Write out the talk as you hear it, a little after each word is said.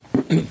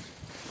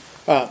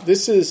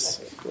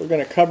We're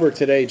going to cover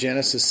today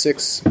Genesis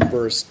 6,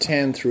 verse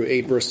 10 through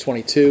 8, verse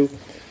 22.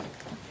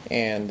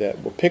 And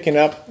we're picking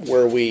up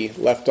where we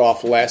left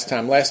off last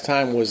time. Last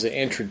time was the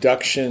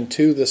introduction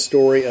to the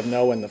story of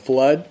Noah and the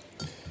flood.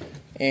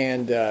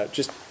 And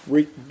just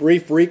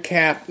brief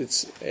recap,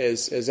 it's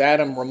as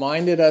Adam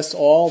reminded us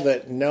all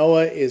that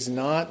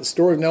the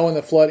story of Noah and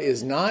the flood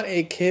is not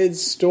a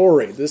kid's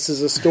story. This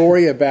is a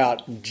story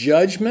about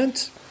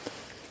judgment,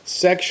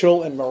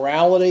 sexual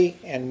immorality,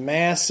 and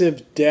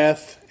massive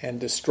death and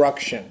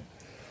destruction.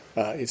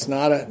 It's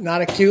not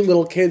a cute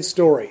little kid's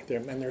story.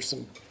 There's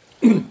some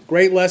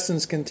great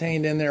lessons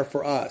contained in there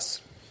for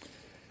us.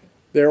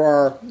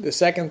 The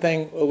second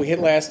thing we hit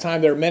last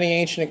time, there are many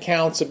ancient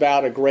accounts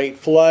about a great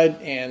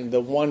flood, and the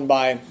one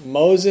by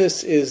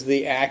Moses is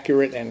the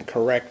accurate and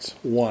correct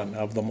one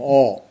of them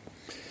all.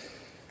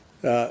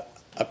 A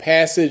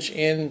passage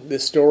in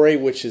this story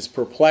which is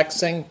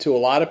perplexing to a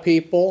lot of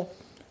people,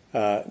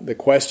 the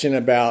question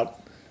about,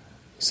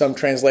 some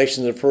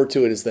translations refer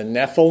to it as the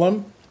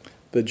Nephilim,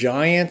 the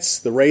giants,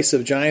 the race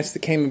of giants that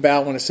came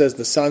about when it says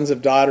the sons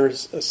of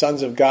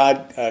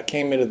God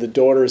came into the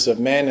daughters of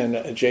men, and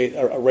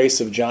a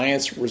race of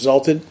giants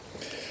resulted.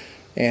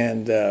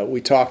 And we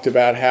talked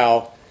about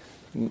how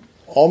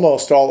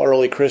almost all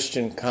early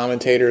Christian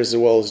commentators, as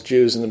well as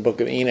Jews in the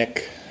book of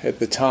Enoch at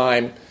the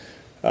time,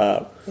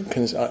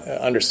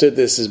 understood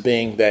this as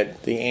being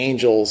that the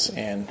angels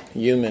and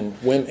human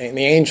women, and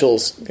the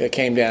angels that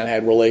came down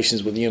had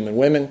relations with human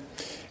women.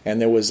 And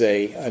there was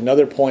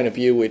another point of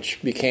view which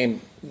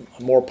became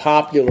more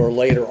popular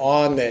later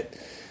on, that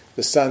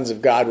the sons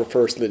of God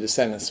refers to the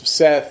descendants of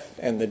Seth,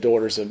 and the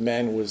daughters of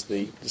men was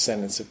the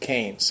descendants of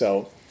Cain.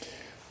 So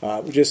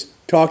we just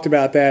talked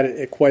about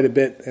that quite a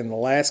bit in the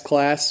last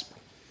class.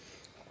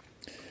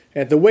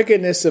 And the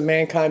wickedness of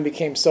mankind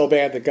became so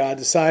bad that God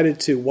decided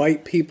to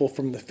wipe people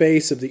from the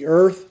face of the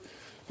earth.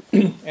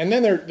 And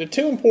then there are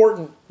two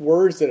important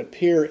words that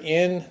appear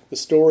in the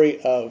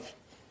story of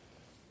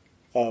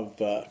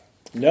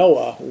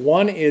Noah.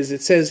 One is,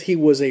 it says he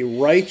was a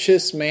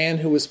righteous man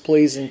who was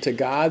pleasing to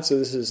God.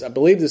 So I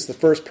believe this is the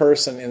first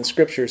person in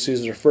Scriptures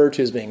who's referred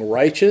to as being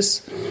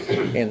righteous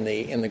in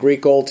the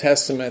Greek Old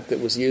Testament that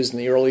was used in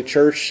the early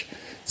church.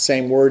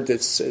 Same word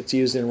it's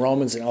used in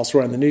Romans and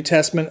elsewhere in the New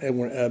Testament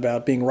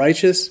about being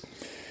righteous.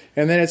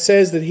 And then it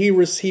says that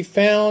he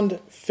found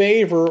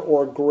favor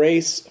or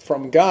grace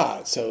from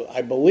God. So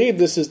I believe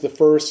this is the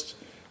first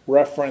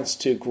reference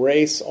to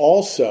grace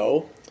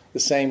also. The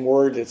same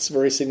word, it's a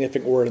very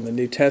significant word in the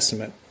New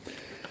Testament.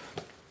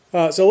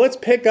 So let's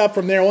pick up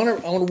from there. I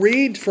want to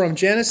read from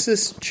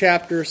Genesis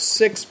chapter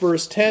 6,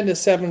 verse 10 to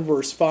 7,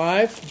 verse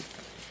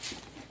 5.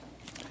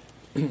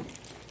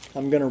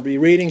 I'm going to be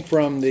reading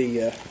from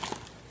the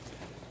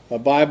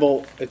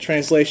Bible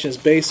translation is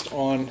based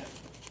on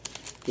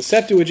the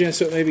Septuagint,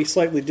 so it may be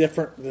slightly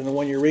different than the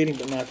one you're reading,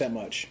 but not that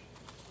much.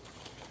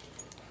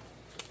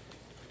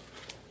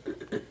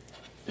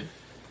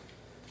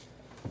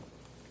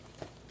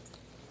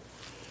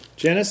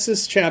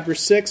 Genesis chapter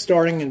 6,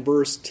 starting in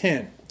verse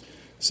 10.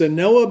 So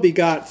Noah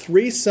begot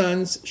 3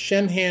 sons,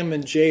 Shem, Ham,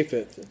 and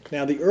Japheth.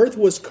 Now the earth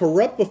was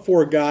corrupt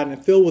before God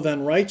and filled with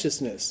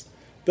unrighteousness.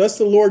 Thus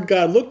the Lord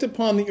God looked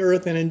upon the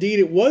earth, and indeed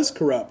it was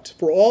corrupt,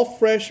 for all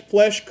flesh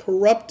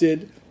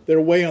corrupted their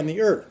way on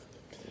the earth.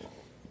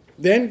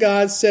 Then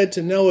God said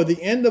to Noah,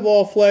 the end of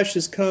all flesh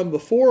is come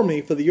before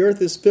me, for the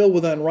earth is filled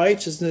with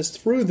unrighteousness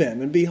through them.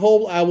 And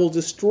behold, I will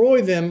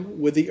destroy them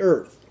with the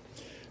earth.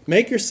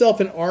 Make yourself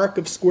an ark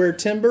of square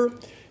timber.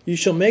 You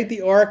shall make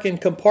the ark in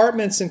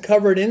compartments and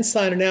cover it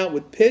inside and out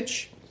with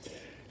pitch.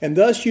 And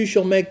thus you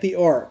shall make the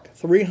ark,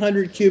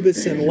 300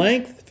 cubits in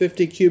length,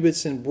 50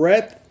 cubits in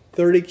breadth,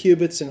 30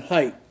 cubits in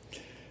height.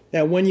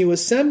 Now when you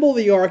assemble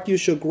the ark, you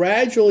shall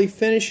gradually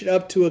finish it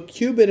up to a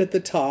cubit at the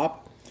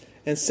top,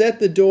 and set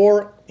the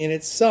door in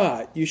its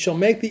side. You shall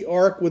make the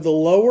ark with the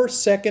lower,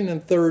 second,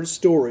 and third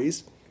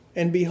stories.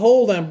 And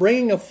behold, I am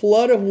bringing a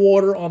flood of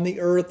water on the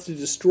earth to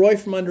destroy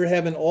from under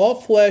heaven all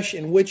flesh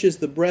in which is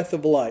the breath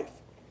of life.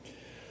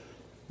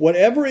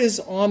 Whatever is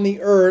on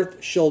the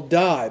earth shall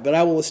die, but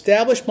I will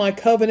establish my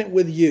covenant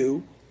with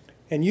you,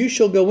 and you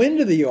shall go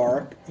into the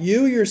ark,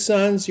 you, your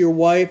sons, your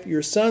wife,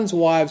 your sons'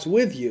 wives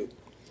with you.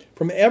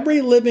 From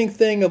every living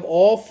thing of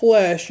all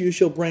flesh you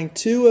shall bring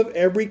 2 of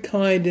every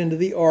kind into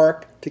the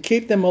ark to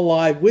keep them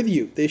alive with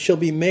you. They shall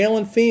be male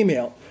and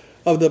female.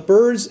 Of the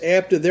birds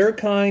after their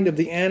kind, of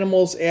the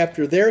animals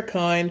after their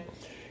kind,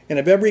 and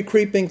of every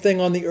creeping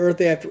thing on the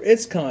earth after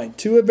its kind.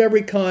 2 of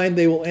every kind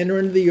they will enter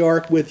into the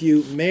ark with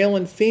you, male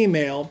and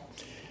female,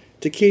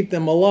 to keep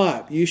them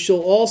alive. You shall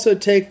also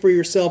take for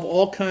yourself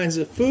all kinds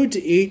of food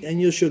to eat,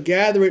 and you shall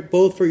gather it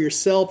both for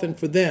yourself and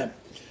for them.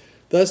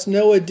 Thus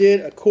Noah did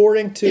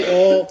according to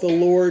all the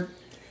Lord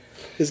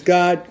his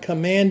God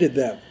commanded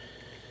them.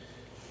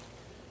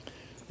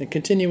 And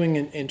continuing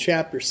in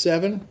chapter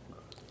 7,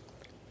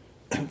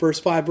 verse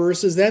 5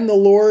 verses, Then the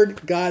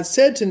Lord God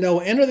said to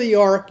Noah, Enter the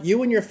ark,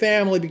 you and your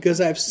family, because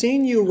I have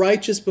seen you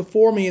righteous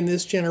before me in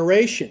this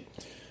generation.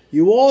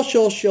 You all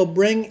shall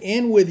bring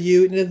in with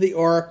you into the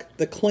ark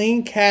the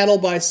clean cattle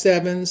by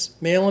sevens,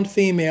 male and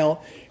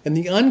female, and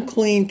the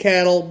unclean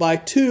cattle by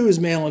twos,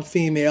 male and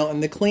female,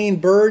 and the clean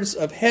birds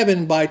of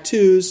heaven by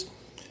twos,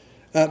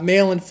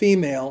 male and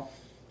female,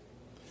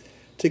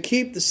 to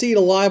keep the seed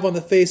alive on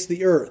the face of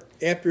the earth.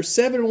 After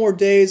 7 more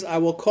days I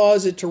will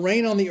cause it to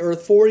rain on the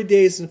earth 40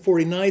 days and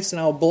 40 nights, and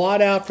I will blot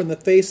out from the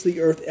face of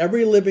the earth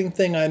every living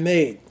thing I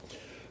made.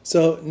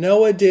 So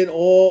Noah did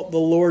all the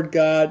Lord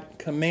God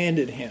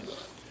commanded him.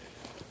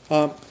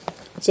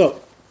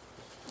 So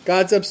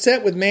God's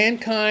upset with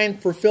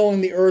mankind for filling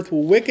the earth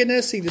with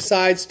wickedness. He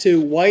decides to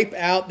wipe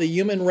out the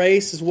human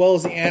race as well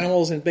as the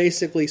animals and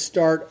basically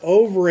start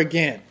over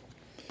again.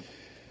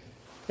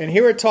 And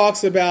here it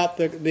talks about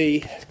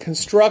the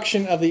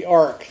construction of the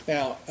ark.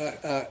 Now,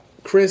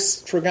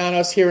 Chris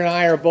Traganos here and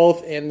I are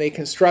both in the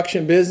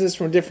construction business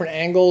from different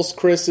angles.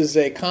 Chris is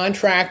a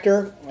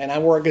contractor, and I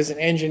work as an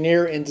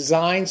engineer in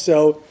design.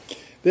 So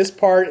this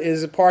part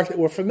is a part that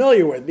we're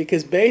familiar with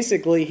because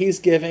basically he's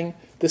giving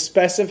the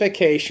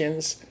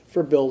specifications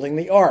for building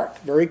the ark.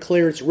 Very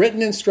clear. It's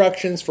written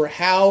instructions for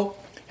how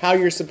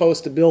you're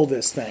supposed to build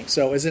this thing.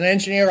 So as an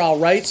engineer, I'll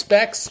write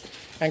specs,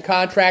 and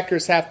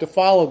contractors have to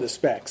follow the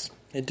specs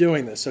in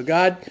doing this. So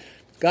God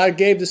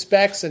gave the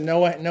specs, and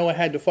Noah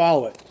had to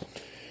follow it.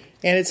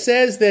 And it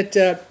says that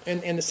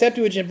in the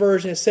Septuagint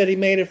version, it said he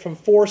made it from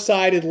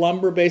 4-sided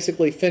lumber,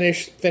 basically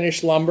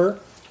finished lumber.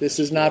 This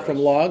is not from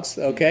logs.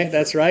 Okay,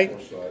 that's right.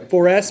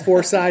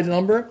 4-sided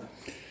lumber.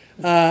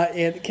 In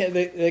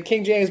the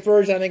King James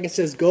Version, I think it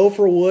says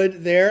gopher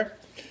wood there.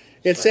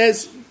 It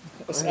says,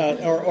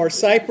 or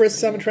cypress,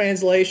 some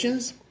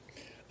translations.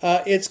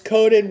 It's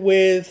coated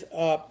with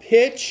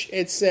pitch,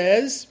 it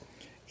says.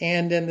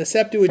 And in the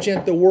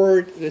Septuagint, the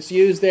word that's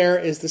used there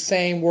is the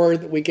same word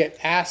that we get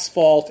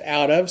asphalt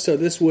out of. So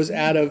this was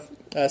out of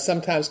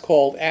sometimes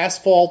called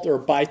asphalt or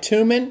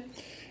bitumen.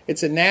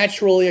 It's a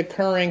naturally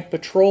occurring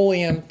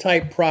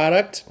petroleum-type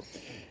product.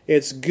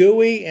 It's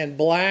gooey and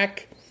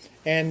black,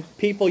 and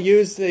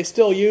they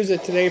still use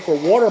it today for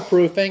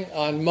waterproofing.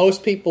 On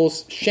most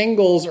people's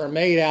shingles are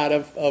made out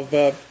of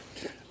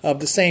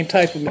the same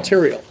type of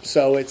material.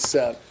 So it's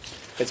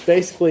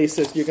basically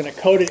says you're going to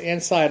coat it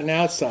inside and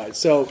outside.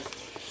 So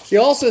he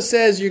also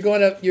says you're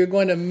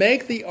going to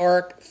make the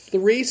ark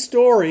 3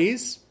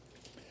 stories,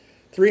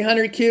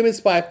 300 cubits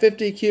by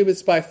 50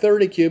 cubits by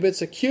 30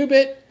 cubits. A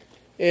cubit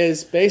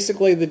is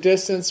basically the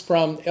distance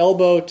from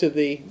elbow to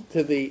the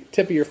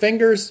tip of your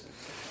fingers.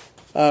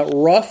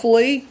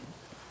 Roughly,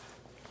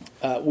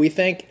 we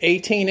think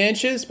 18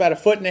 inches, about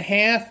 1.5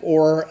 feet,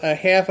 or a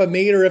half a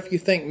meter if you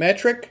think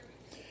metric.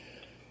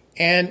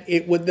 And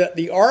it would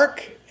the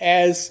ark,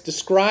 as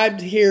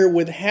described here,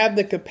 would have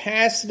the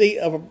capacity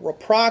of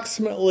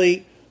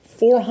approximately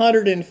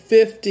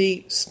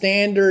 450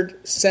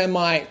 standard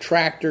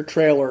semi-tractor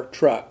trailer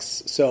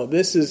trucks. So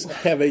this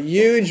have a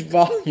huge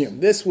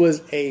volume. This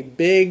was a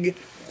big,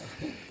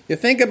 you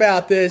think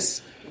about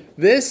this,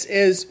 this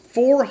is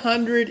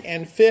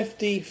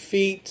 450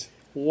 feet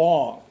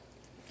long.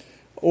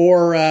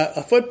 Or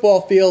a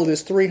football field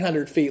is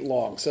 300 feet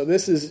long. So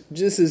this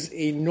is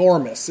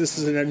enormous. This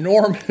is an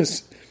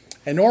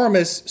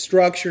enormous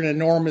structure, an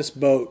enormous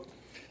boat.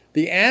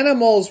 The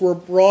animals were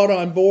brought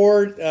on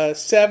board,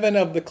 7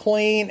 of the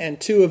clean and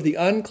 2 of the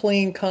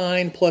unclean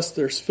kind, plus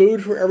there's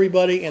food for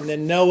everybody, and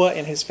then Noah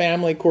and his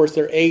family. Of course,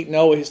 there are 8,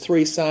 Noah, his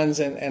 3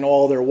 sons, and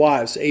all their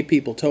wives, 8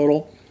 people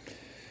total.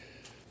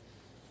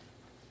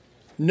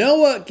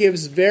 Noah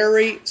gives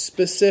very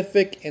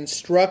specific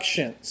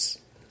instructions.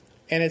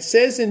 And it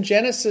says in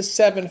Genesis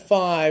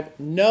 7:5,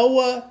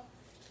 Noah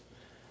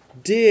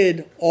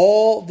did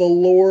all the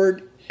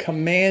Lord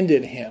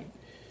commanded him.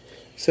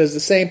 It says the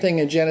same thing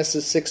in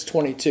Genesis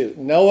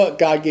 6:22.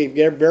 God gave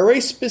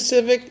very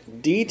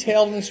specific,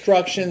 detailed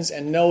instructions,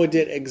 and Noah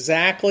did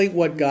exactly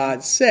what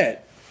God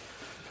said.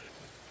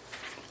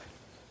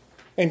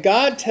 And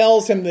God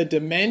tells him the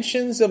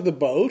dimensions of the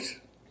boat.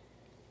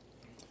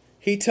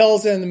 He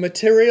tells him the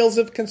materials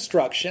of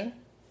construction.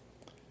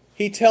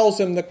 He tells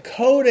him the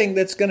coating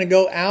that's going to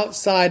go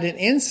outside and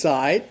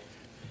inside.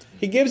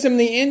 He gives him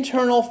the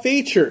internal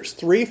features,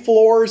 3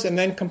 floors and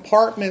then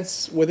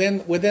compartments within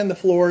the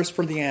floors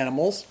for the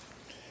animals,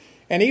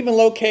 and even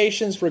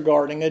locations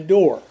regarding a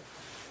door.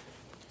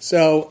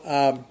 So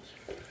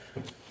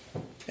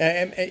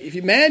if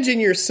you imagine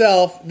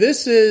yourself,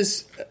 this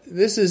is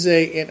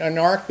an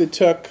ark that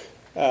took,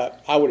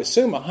 I would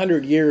assume,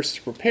 100 years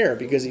to prepare,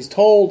 because he's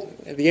told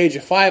at the age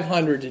of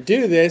 500 to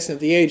do this, and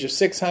at the age of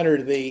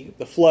 600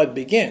 the flood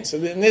begins. So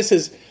this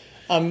is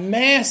a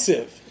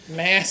massive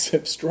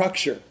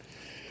structure.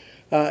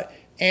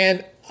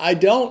 And I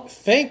don't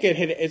think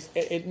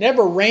it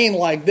never rained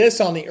like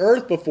this on the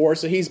earth before,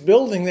 so he's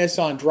building this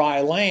on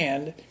dry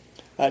land,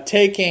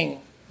 taking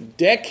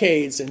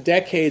decades and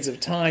decades of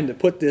time to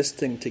put this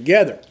thing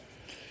together.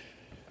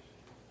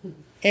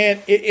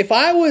 And if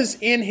I was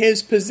in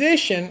his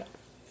position,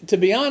 to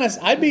be honest,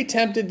 I'd be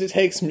tempted to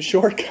take some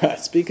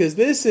shortcuts, because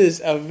this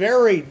is a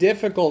very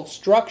difficult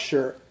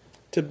structure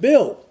to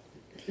build.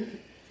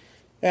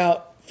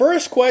 Now,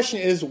 first question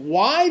is,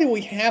 why do we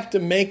have to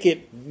make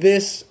it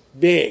this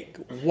big?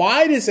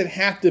 Why does it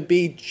have to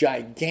be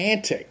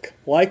gigantic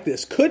like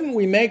this? Couldn't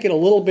we make it a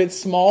little bit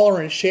smaller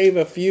and shave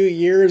a few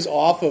years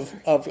off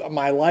of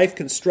my life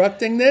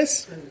constructing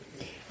this?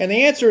 And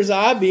the answer is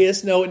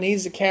obvious. No, it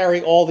needs to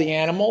carry all the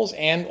animals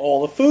and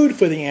all the food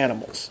for the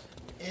animals.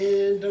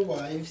 And the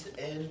wives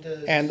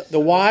and the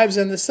wives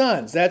and the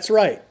sons. That's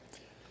right.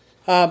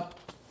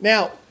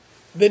 Now,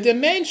 the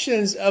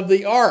dimensions of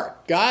the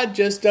ark, God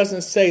just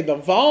doesn't say the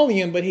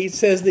volume, but he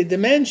says the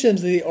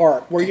dimensions of the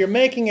ark, where you're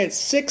making it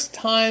 6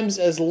 times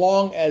as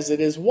long as it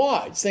is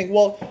wide. Saying,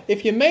 well,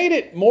 if you made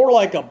it more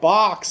like a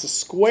box, a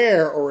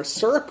square, or a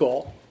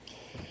circle,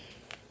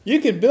 you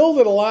could build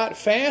it a lot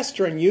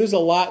faster and use a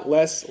lot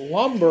less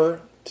lumber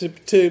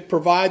to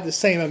provide the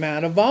same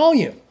amount of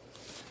volume.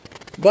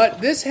 But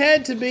this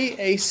had to be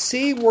a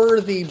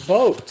seaworthy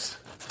boat.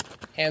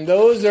 And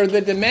those are the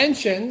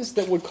dimensions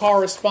that would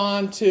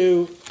correspond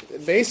to,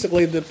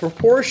 basically the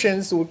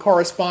proportions that would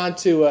correspond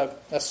to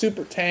a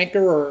super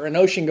tanker or an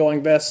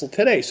ocean-going vessel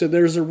today. So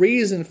there's a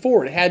reason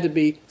for it. It had to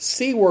be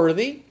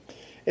seaworthy.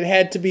 It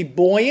had to be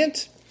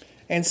buoyant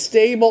and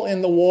stable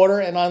in the water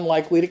and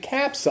unlikely to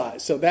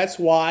capsize. So that's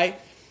why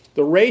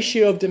the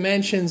ratio of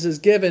dimensions is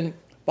given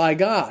by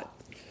God.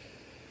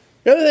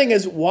 The other thing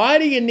is, why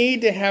do you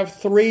need to have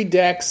 3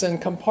 decks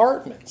and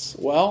compartments?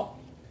 Well,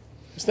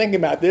 I was thinking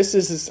about this.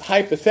 This is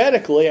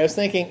hypothetically. I was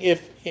thinking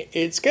if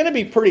it's going to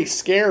be pretty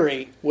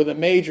scary with a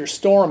major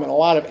storm and a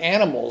lot of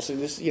animals, and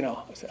this,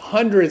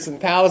 hundreds and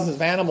thousands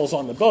of animals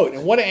on the boat.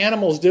 And what do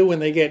animals do when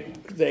they get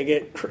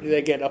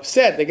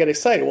upset? They get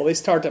excited. Well, they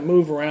start to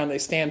move around. They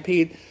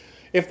stampede.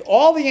 If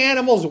all the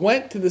animals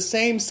went to the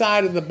same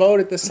side of the boat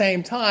at the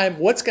same time,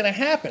 what's going to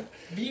happen?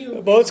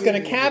 The boat's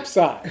going to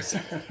capsize.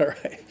 All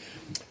right.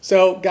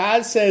 So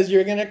God says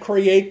you're going to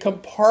create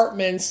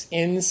compartments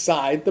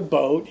inside the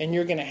boat, and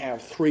you're going to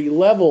have 3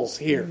 levels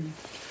here.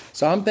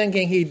 So I'm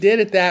thinking he did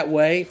it that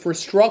way for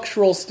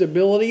structural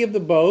stability of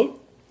the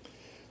boat,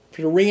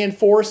 to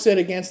reinforce it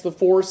against the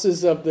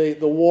forces of the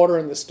water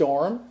and the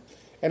storm,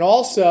 and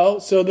also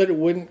so that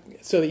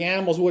the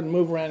animals wouldn't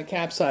move around and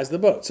capsize the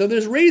boat. So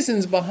there's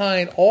reasons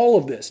behind all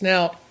of this.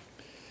 Now,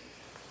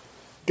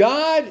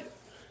 God,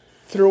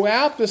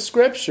 throughout the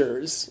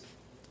Scriptures,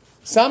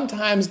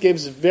 sometimes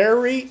gives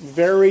very,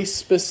 very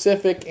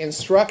specific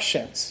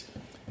instructions.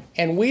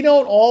 And we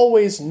don't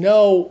always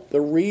know the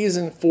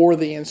reason for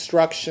the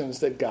instructions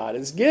that God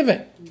has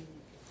given.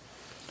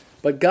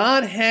 But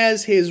God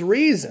has his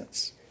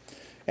reasons.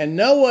 And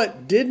Noah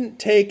didn't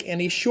take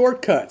any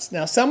shortcuts.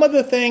 Now, some of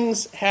the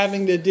things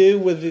having to do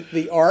with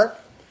the ark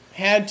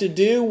had to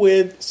do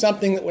with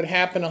something that would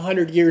happen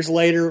 100 years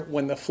later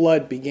when the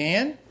flood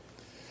began.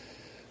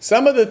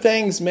 Some of the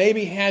things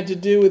maybe had to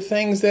do with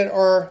things that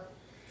are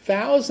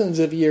thousands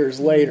of years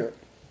later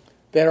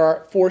that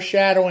are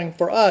foreshadowing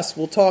for us.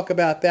 We'll talk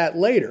about that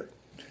later.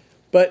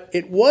 But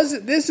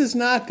this is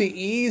not the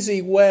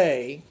easy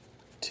way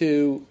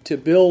to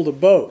build a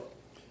boat.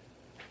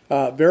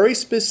 Very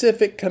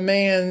specific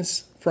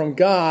commands from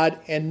God,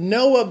 and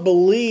Noah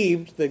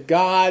believed that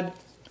God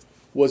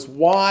was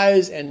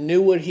wise and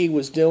knew what he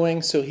was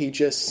doing, so he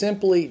just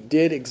simply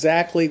did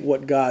exactly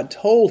what God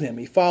told him.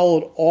 He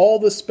followed all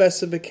the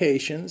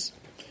specifications,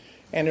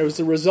 and as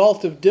a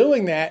result of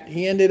doing that,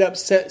 he ended up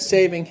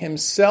saving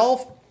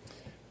himself,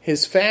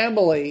 his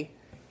family,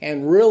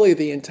 and really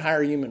the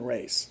entire human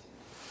race.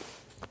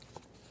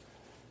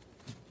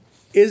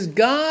 Is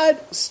God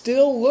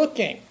still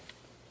looking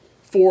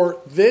for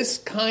this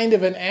kind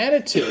of an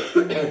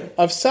attitude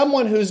of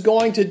someone who's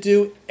going to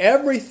do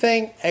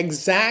everything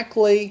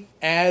exactly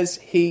as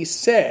he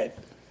said,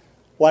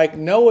 like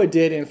Noah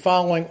did in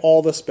following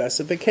all the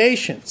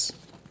specifications?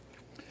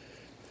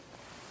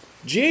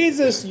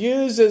 Jesus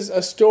uses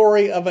a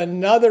story of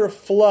another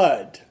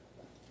flood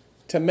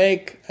to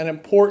make an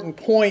important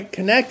point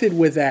connected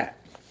with that.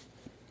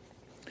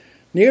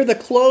 Near the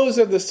close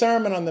of the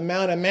Sermon on the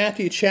Mount in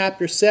Matthew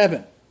chapter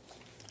 7,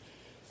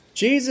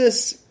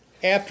 Jesus,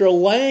 after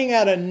laying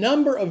out a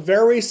number of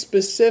very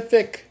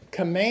specific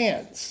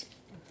commands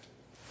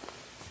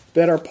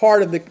that are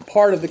part of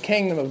the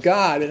kingdom of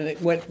God, and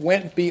it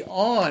went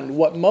beyond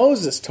what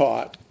Moses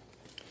taught,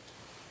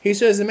 he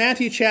says in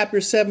Matthew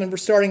chapter 7,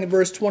 starting in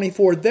verse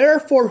 24,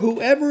 "Therefore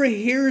whoever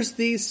hears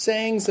these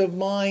sayings of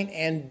mine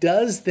and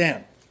does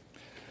them,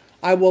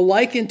 I will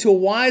liken to a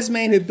wise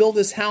man who built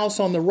his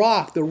house on the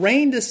rock. The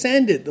rain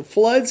descended, the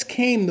floods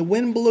came, the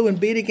wind blew and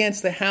beat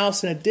against the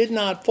house, and it did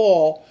not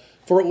fall,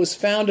 for it was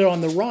founded on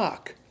the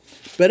rock.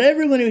 But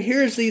everyone who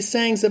hears these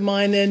sayings of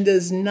mine and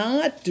does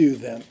not do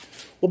them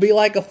will be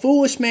like a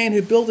foolish man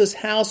who built his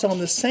house on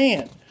the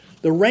sand.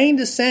 The rain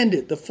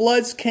descended, the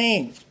floods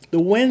came, the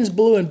winds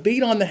blew and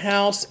beat on the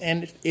house,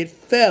 and it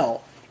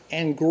fell,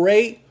 and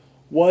great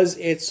was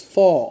its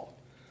fall."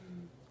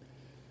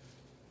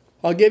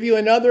 I'll give you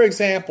another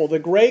example, the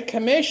Great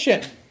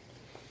Commission.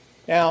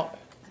 Now,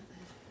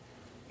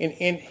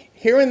 in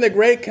hearing the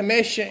Great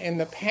Commission in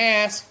the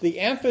past, the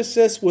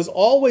emphasis was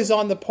always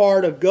on the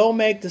part of go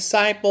make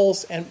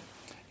disciples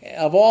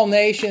of all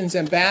nations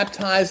and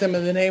baptize them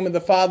in the name of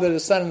the Father, the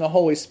Son, and the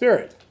Holy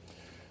Spirit.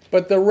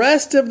 But the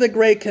rest of the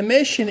Great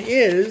Commission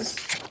is,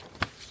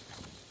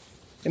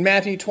 in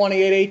Matthew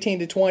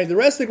 28:18-20, the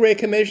rest of the Great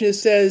Commission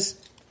says,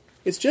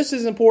 it's just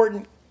as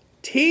important,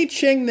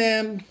 teaching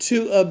them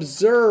to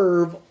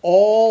observe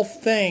all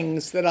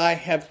things that I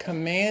have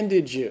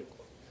commanded you.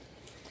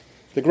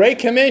 The Great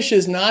Commission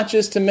is not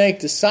just to make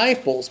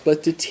disciples,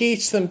 but to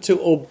teach them to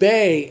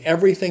obey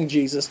everything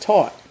Jesus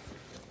taught.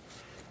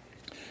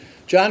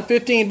 John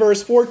 15,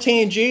 verse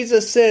 14,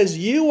 Jesus says,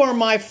 "You are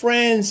my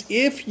friends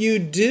if you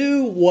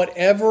do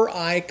whatever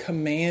I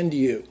command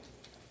you."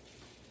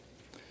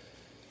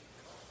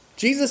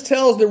 Jesus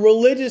tells the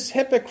religious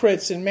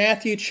hypocrites in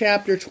Matthew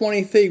chapter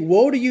 23,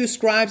 "Woe to you,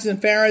 scribes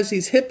and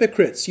Pharisees,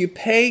 hypocrites! You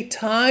pay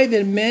tithe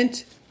and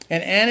mint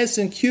and anise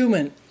and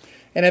cumin,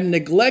 and have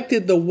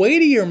neglected the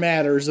weightier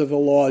matters of the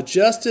law,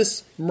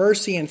 justice,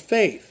 mercy, and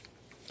faith.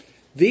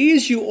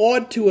 These you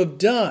ought to have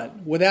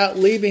done without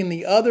leaving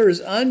the others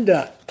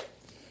undone."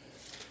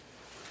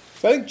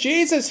 So I think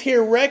Jesus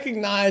here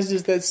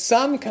recognizes that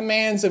some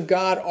commands of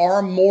God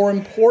are more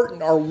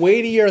important, are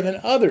weightier than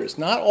others.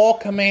 Not all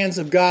commands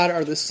of God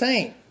are the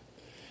same.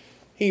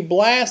 He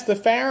blasts the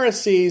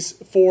Pharisees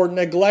for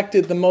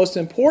neglected the most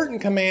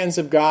important commands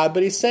of God,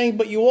 but he's saying,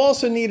 but you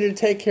also needed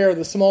to take care of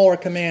the smaller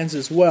commands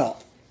as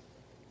well.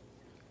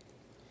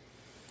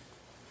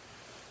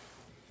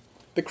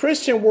 The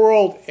Christian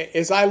world,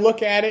 as I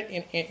look at it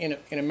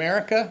in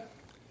America,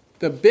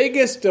 the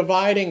biggest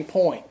dividing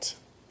point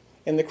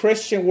in the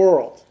Christian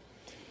world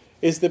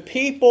is the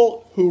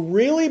people who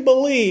really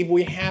believe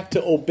we have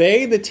to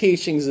obey the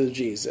teachings of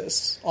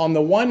Jesus on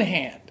the one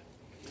hand,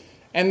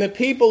 and the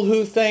people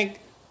who think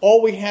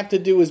all we have to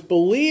do is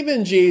believe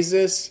in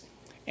Jesus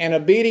and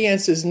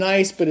obedience is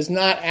nice but is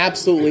not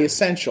absolutely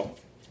essential.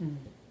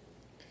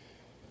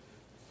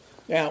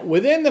 Now,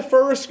 within the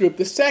first group,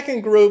 the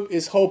second group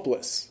is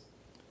hopeless.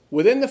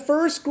 Within the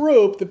first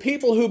group, the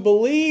people who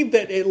believe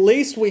that at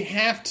least we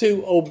have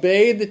to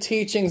obey the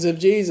teachings of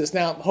Jesus.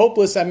 Now,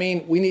 hopeless, I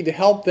mean we need to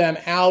help them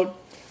out,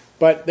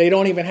 but they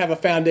don't even have a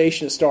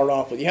foundation to start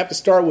off with. You have to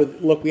start with,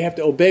 look, we have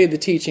to obey the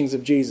teachings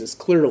of Jesus,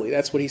 clearly.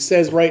 That's what he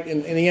says right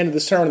in the end of the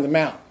Sermon on the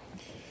Mount.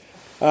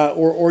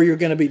 Or you're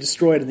going to be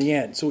destroyed in the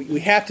end. So we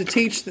have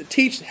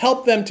to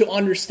help them to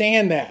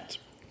understand that.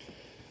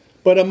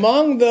 But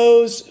among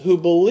those who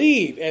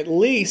believe, at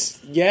least,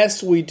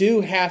 yes, we do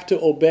have to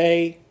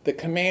obey the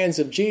commands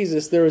of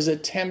Jesus, there is a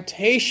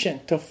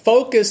temptation to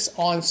focus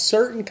on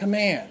certain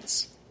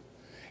commands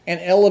and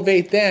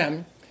elevate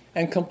them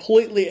and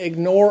completely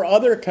ignore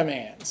other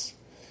commands.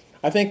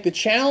 I think the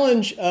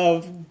challenge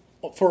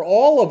for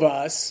all of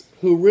us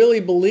who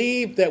really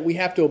believe that we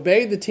have to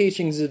obey the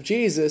teachings of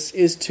Jesus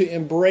is to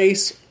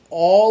embrace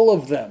all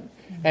of them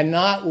and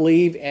not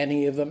leave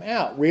any of them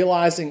out,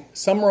 realizing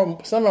some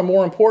are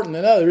more important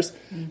than others,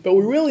 but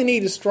we really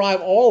need to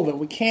strive all of them.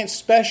 We can't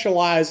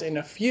specialize in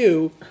a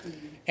few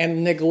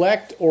and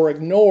neglect or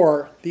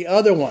ignore the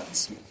other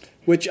ones,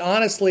 which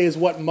honestly is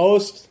what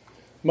most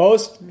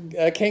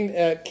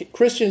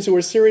Christians who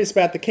are serious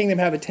about the kingdom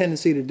have a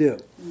tendency to do.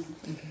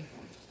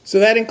 So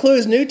that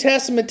includes New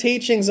Testament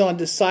teachings on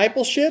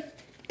discipleship,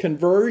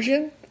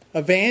 conversion,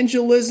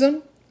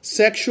 evangelism,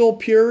 sexual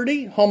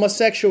purity,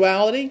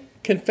 homosexuality,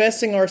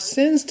 confessing our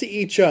sins to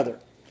each other,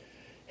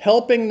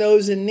 helping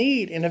those in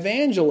need in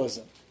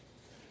evangelism.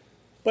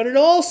 But it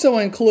also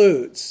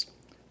includes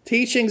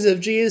teachings of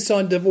Jesus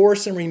on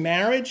divorce and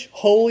remarriage,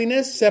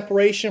 holiness,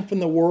 separation from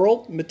the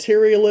world,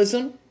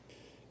 materialism,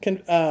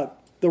 the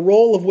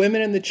role of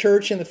women in the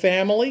church and the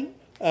family,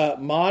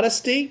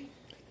 modesty,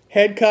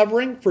 head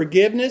covering,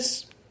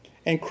 forgiveness,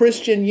 and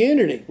Christian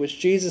unity, which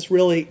Jesus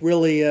really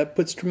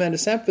puts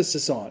tremendous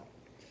emphasis on.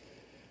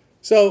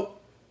 So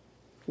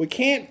we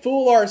can't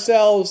fool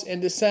ourselves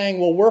into saying,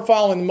 well, we're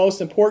following the most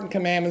important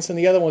commandments and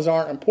the other ones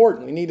aren't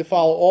important. We need to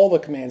follow all the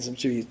commands of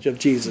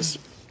Jesus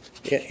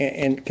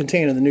and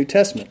contained in the New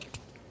Testament.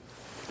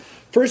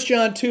 1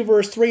 John 2,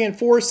 verse 3 and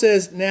 4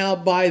 says, "Now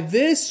by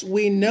this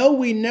we know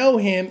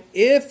him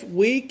if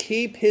we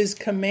keep his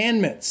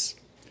commandments.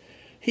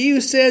 He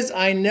who says,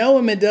 'I know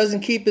him,' and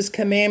doesn't keep his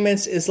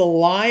commandments is a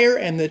liar,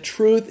 and the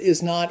truth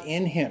is not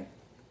in him."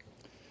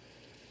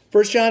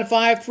 1 John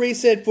 5, 3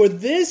 said, "For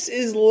this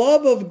is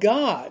love of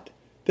God,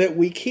 that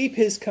we keep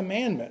his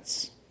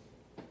commandments."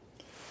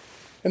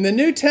 In the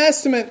New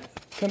Testament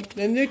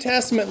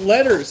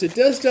letters, it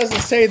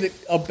doesn't say that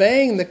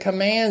obeying the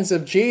commands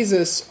of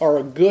Jesus are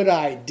a good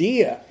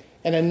idea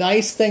and a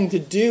nice thing to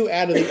do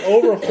out of the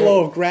overflow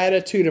of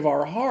gratitude of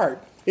our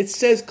heart. It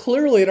says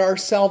clearly that our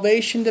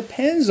salvation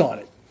depends on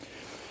it.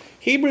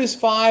 Hebrews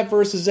 5,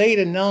 verses 8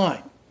 and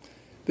 9.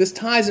 This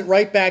ties it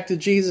right back to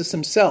Jesus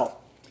himself.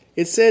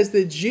 It says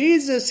that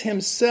Jesus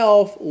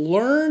himself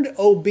learned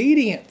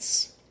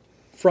obedience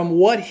from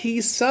what he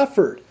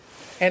suffered.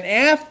 And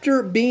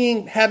after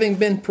having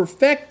been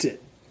perfected,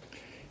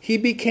 he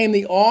became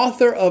the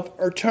author of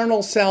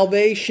eternal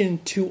salvation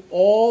to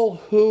all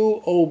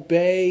who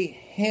obey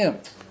him.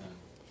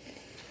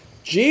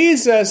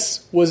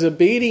 Jesus was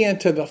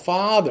obedient to the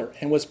Father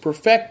and was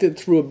perfected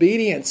through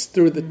obedience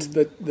through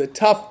the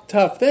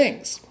tough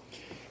things.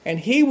 And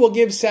he will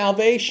give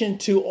salvation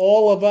to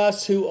all of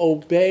us who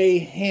obey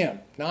him,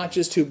 not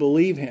just who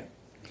believe him.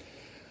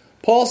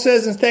 Paul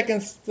says in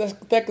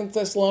 2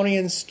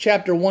 Thessalonians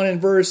chapter 1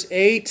 and verse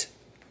 8,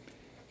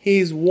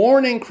 he's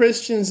warning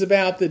Christians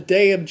about the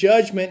day of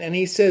judgment, and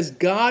he says,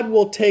 God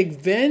will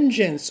take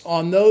vengeance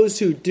on those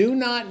who do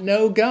not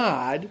know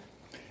God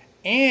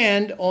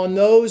and on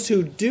those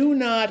who do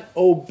not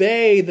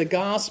obey the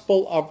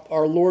gospel of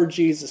our Lord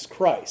Jesus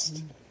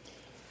Christ.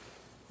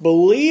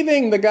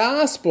 Believing the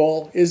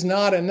gospel is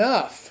not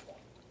enough.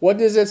 What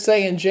does it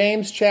say in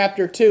James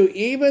chapter 2?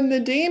 Even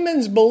the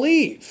demons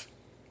believe.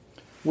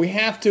 We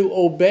have to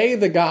obey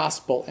the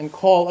gospel and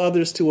call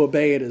others to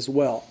obey it as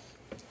well.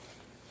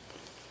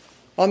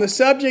 On the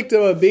subject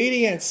of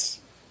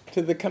obedience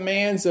to the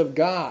commands of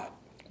God,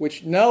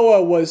 which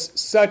Noah was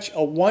such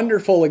a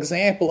wonderful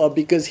example of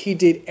because he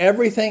did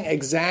everything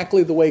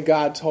exactly the way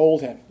God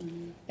told him.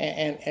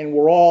 And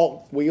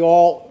we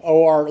all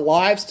owe our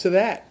lives to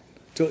that,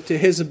 to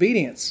his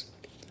obedience.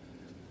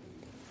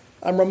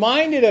 I'm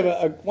reminded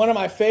of one of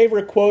my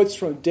favorite quotes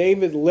from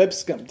David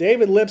Lipscomb.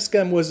 David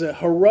Lipscomb was a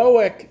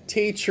heroic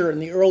teacher in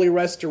the early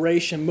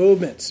Restoration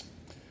movement.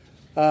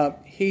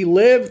 He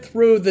lived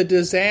through the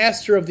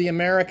disaster of the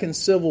American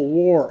Civil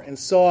War and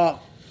saw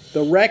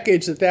the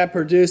wreckage that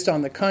produced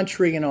on the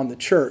country and on the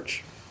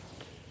church.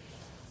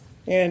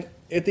 And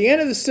at the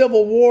end of the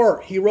Civil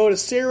War, he wrote a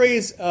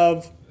series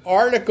of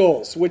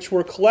articles which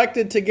were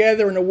collected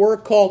together in a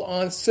work called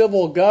On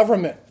Civil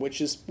Government,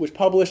 which was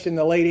published in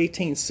the late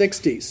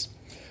 1860s.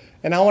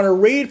 And I want to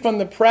read from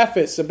the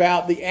preface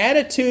about the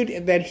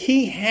attitude that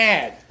he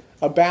had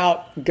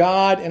about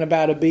God and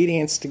about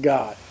obedience to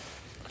God.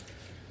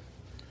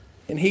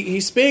 And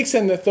he speaks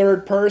in the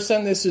third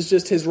person. This is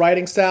just his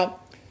writing style.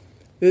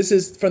 This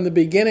is from the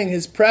beginning,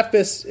 his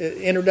preface,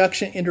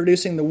 introduction,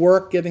 introducing the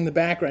work, giving the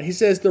background. He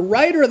says, the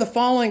writer of the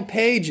following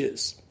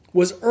pages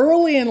was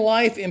early in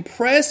life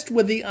impressed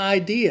with the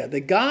idea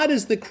that God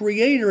is the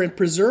creator and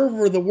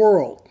preserver of the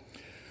world,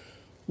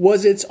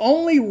 was its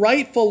only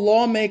rightful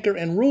lawmaker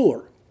and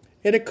ruler.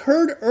 It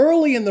occurred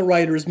early in the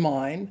writer's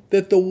mind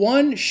that the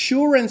one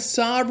sure and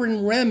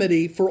sovereign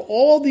remedy for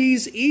all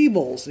these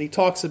evils, and he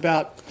talks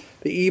about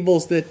the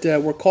evils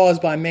that were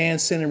caused by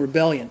man's sin and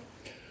rebellion,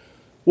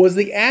 was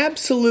the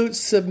absolute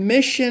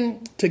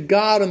submission to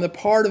God on the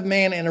part of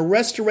man and a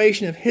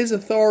restoration of his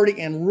authority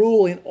and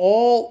rule in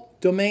all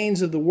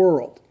domains of the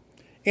world.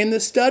 In the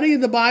study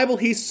of the Bible,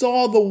 he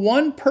saw the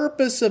one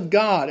purpose of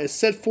God, as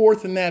set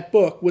forth in that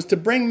book, was to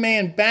bring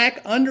man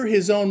back under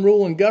his own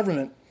rule and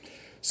government,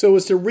 so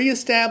as to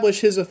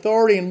reestablish his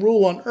authority and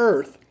rule on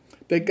earth,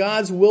 that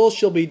God's will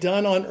shall be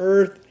done on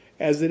earth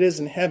as it is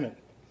in heaven.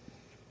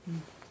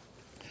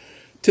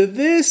 To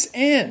this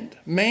end,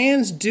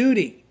 man's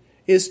duty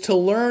is to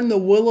learn the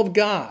will of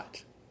God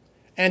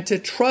and to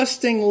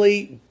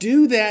trustingly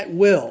do that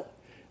will,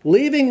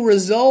 leaving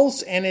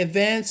results and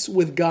events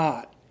with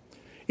God.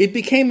 It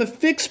became a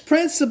fixed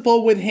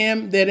principle with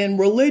him that in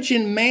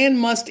religion man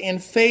must in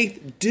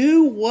faith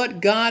do what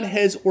God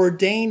has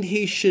ordained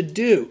he should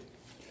do.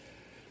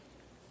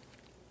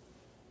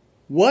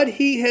 What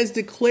he has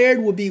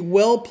declared would be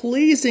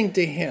well-pleasing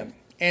to him,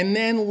 and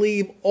then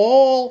leave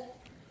all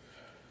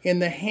in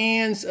the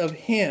hands of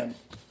him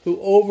who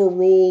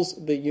overrules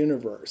the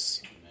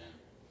universe.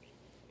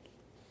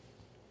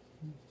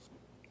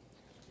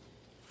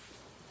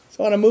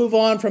 So I want to move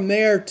on from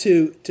there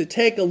to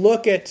take a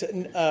look at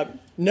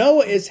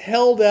Noah is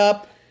held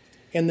up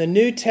in the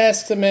New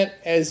Testament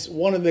as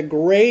one of the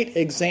great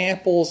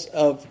examples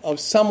of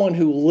someone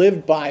who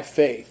lived by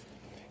faith.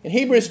 In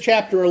Hebrews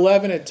chapter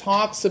 11, it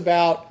talks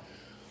about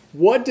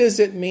what does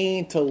it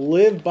mean to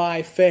live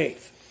by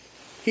faith.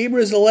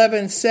 Hebrews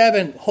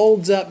 11:7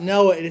 holds up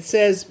Noah, and it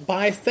says,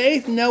 by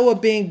faith Noah,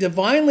 being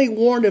divinely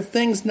warned of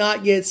things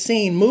not yet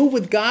seen, moved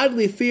with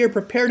godly fear,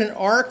 prepared an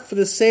ark for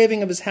the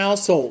saving of his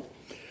household,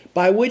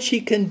 by which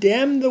he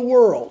condemned the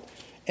world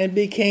and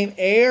became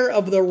heir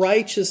of the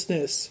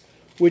righteousness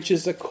which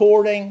is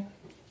according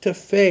to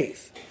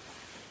faith.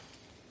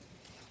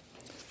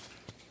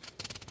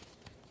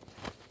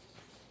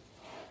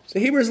 So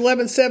Hebrews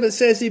 11:7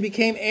 says he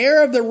became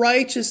heir of the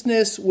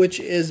righteousness which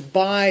is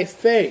by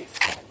faith.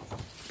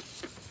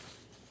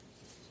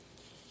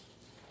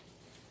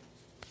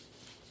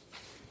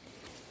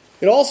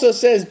 It also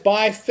says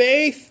by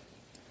faith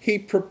he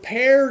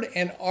prepared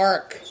an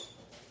ark.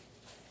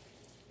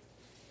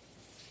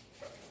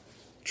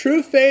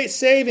 True faith,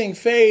 saving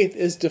faith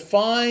is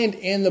defined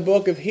in the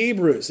book of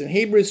Hebrews, in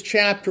Hebrews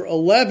chapter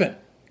 11.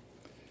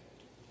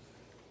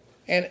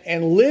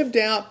 And lived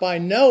out by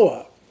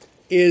Noah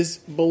is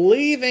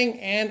believing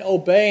and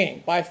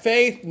obeying. By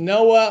faith,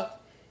 Noah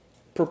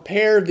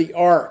prepared the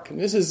ark. And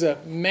this is a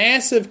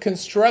massive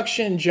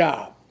construction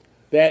job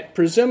that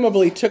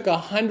presumably took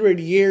 100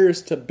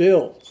 years to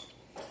build.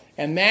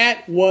 And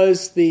that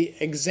was the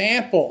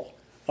example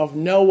of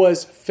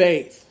Noah's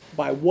faith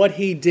by what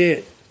he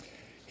did.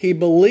 He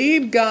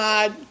believed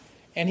God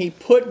and he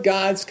put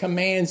God's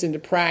commands into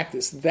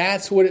practice.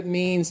 That's what it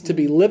means to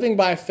be living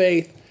by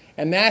faith,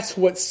 and that's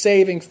what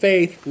saving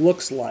faith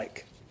looks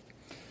like.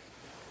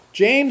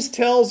 James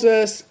tells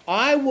us,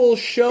 I will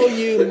show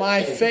you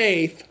my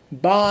faith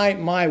by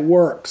my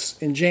works,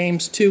 in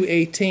James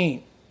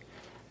 2:18.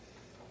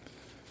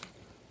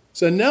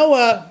 So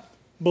Noah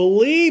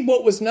believed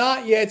what was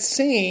not yet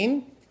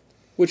seen,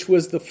 which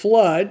was the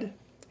flood,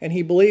 and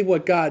he believed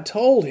what God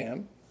told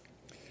him.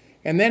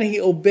 And then he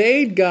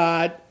obeyed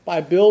God by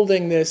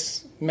building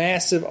this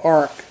massive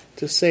ark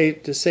to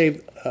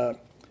save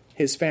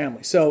his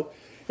family. So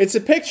it's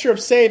a picture of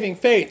saving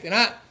faith.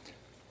 And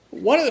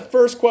one of the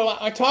first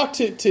quotes, I talked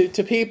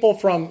to people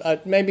from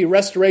maybe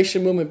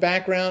Reformation movement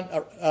backgrounds,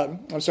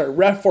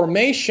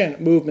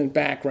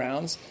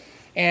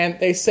 and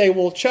they say,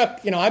 well,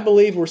 Chuck, I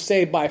believe we're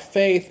saved by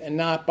faith and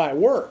not by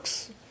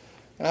works.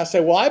 And I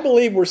say, well, I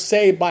believe we're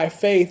saved by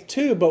faith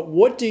too, but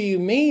what do you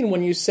mean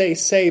when you say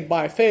saved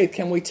by faith?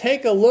 Can we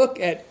take a look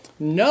at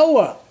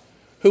Noah,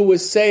 who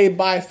was saved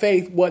by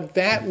faith, what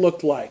that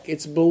looked like?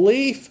 It's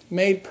belief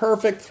made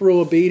perfect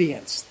through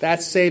obedience.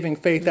 That's saving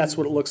faith. That's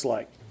what it looks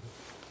like.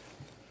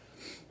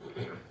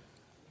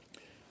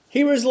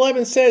 Hebrews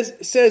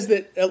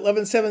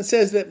 11:7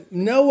 says that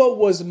Noah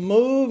was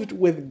moved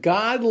with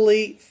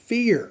godly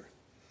fear.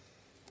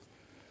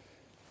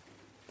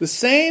 The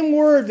same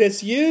word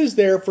that's used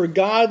there for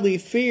godly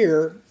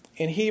fear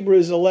in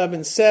Hebrews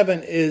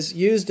 11:7 is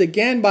used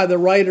again by the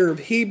writer of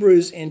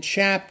Hebrews in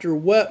chapter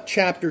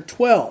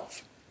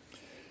 12.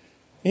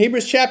 In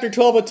Hebrews chapter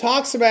 12, it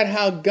talks about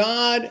how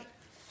God,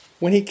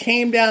 when he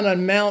came down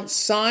on Mount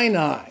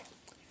Sinai,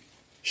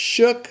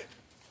 shook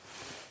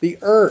the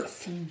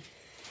earth.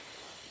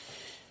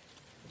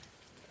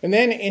 And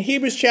then in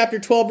Hebrews chapter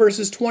 12,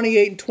 verses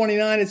 28 and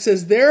 29, it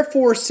says,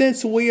 therefore,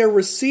 since we are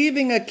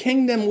receiving a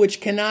kingdom which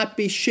cannot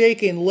be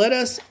shaken, let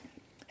us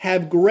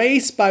have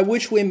grace by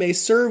which we may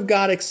serve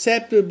God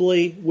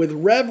acceptably with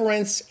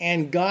reverence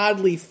and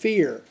godly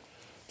fear.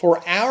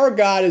 For our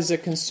God is a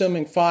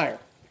consuming fire.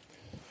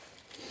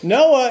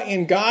 Noah,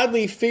 in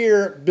godly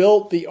fear,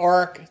 built the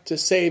ark to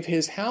save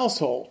his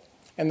household.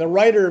 And the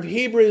writer of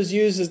Hebrews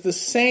uses the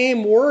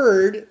same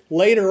word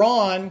later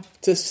on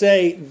to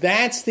say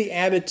that's the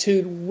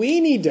attitude we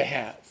need to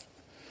have.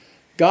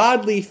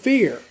 Godly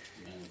fear.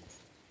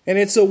 And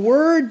it's a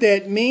word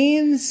that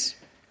means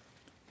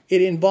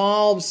it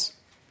involves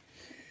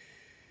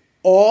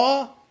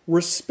awe,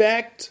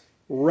 respect,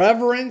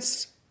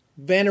 reverence,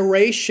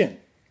 veneration.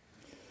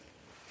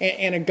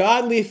 And a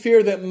godly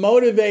fear that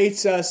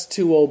motivates us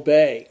to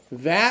obey.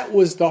 That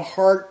was the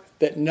heart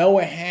that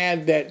Noah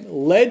had that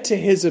led to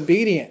his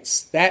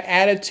obedience, that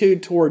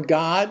attitude toward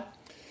God.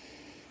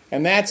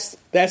 And that's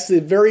the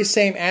very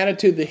same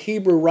attitude the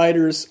Hebrew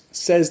writers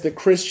says that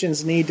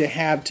Christians need to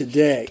have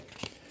today.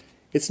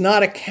 It's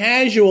not a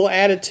casual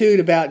attitude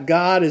about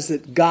God, is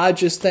that God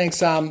just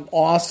thinks I'm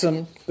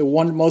awesome, the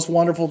most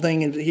wonderful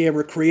thing that he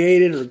ever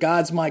created, or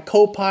God's my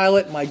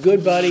co-pilot, my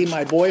good buddy,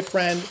 my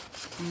boyfriend.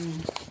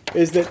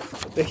 Is that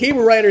the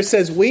Hebrew writer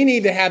says we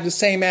need to have the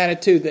same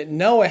attitude that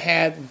Noah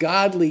had,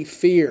 godly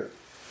fear.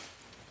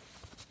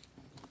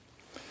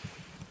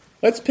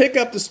 Let's pick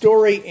up the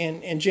story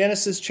in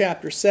Genesis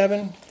chapter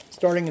 7,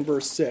 starting in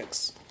verse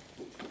 6.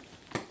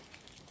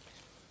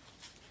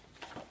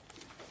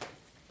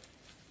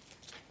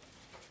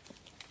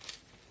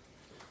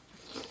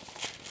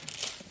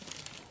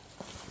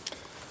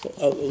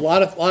 A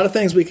lot of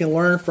things we can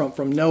learn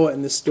from Noah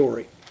in this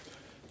story.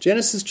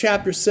 Genesis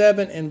chapter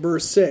 7 and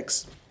verse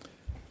 6.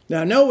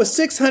 Now Noah was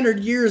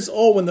 600 years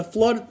old when the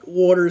flood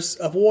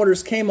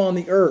waters came on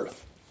the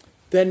earth.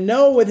 Then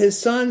Noah with his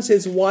sons,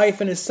 his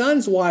wife, and his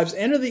sons' wives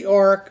entered the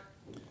ark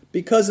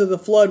because of the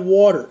flood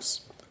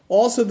waters.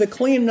 Also the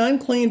clean and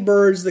unclean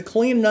birds, the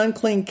clean and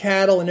unclean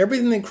cattle, and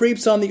everything that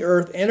creeps on the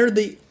earth entered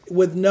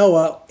with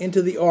Noah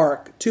into the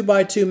ark, 2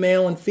 by 2,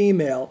 male and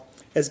female,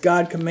 as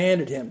God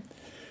commanded him.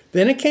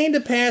 Then it came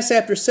to pass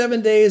after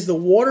 7 days, the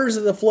waters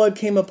of the flood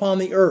came upon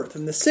the earth.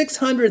 In the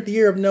 600th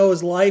year of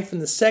Noah's life, in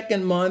the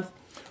 2nd month,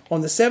 on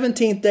the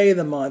 17th day of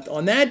the month,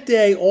 on that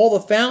day all the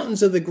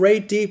fountains of the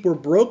great deep were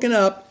broken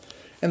up,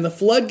 and the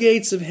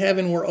floodgates of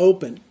heaven were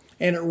opened.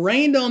 And it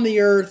rained on the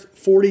earth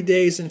 40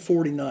 days and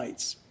 40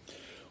 nights.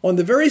 On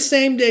the very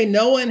same day,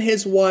 Noah and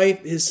his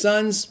wife, his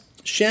sons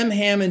Shem,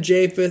 Ham, and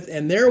Japheth,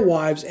 and their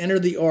wives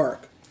entered the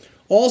ark.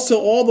 Also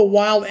all the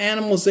wild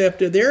animals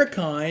after their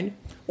kind,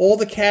 all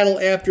the cattle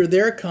after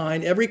their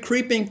kind, every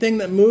creeping thing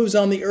that moves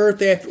on the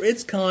earth after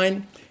its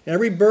kind, and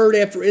every bird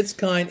after its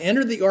kind,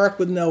 entered the ark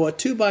with Noah,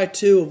 2 by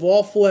 2 of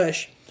all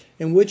flesh,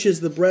 in which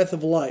is the breath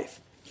of life.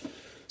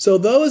 So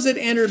those that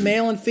entered,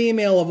 male and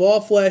female of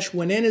all flesh,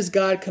 went in as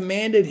God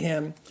commanded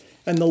him,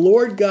 and the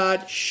Lord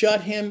God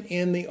shut him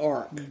in the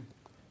ark.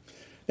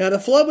 Now the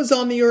flood was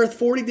on the earth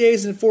 40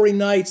 days and 40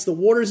 nights. The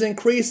waters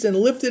increased and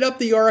lifted up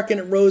the ark, and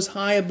it rose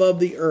high above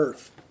the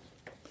earth.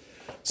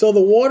 So the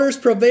waters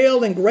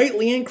prevailed and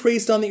greatly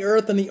increased on the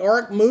earth, and the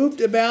ark moved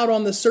about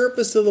on the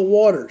surface of the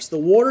waters. The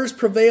waters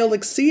prevailed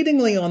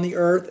exceedingly on the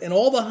earth, and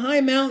all the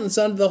high mountains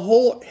under the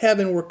whole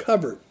heaven were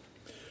covered.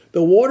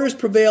 The waters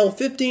prevailed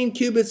 15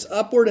 cubits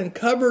upward and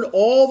covered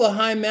all the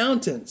high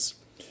mountains.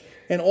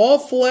 And all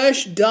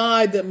flesh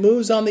died that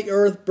moves on the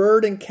earth,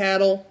 bird and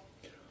cattle,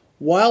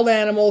 wild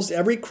animals,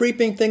 every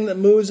creeping thing that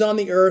moves on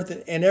the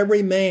earth, and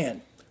every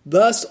man.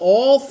 Thus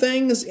all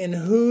things in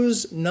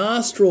whose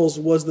nostrils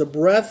was the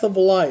breath of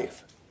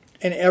life,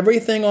 and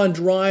everything on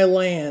dry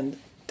land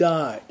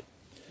died.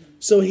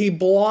 So he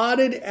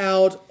blotted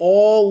out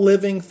all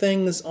living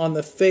things on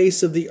the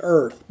face of the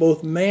earth,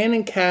 both man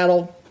and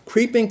cattle,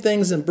 creeping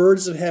things and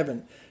birds of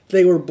heaven.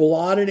 They were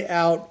blotted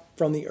out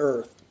from the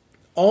earth.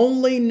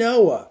 Only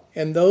Noah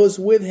and those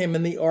with him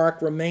in the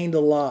ark remained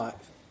alive.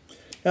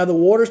 Now the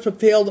waters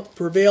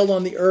prevailed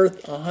on the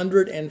earth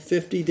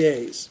 150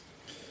 days.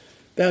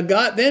 Now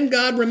God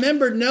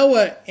remembered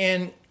Noah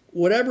and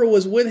whatever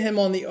was with him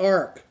on the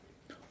ark,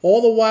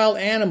 all the wild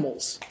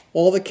animals,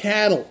 all the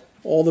cattle,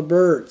 all the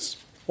birds,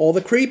 all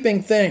the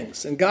creeping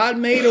things. And God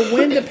made a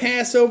wind to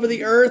pass over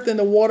the earth, and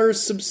the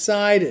waters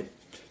subsided.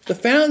 The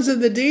fountains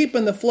of the deep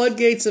and the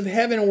floodgates of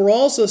heaven were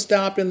also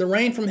stopped, and the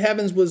rain from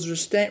heavens was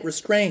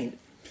restrained.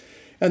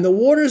 And the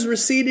waters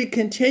receded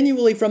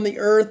continually from the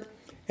earth,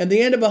 and at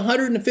the end of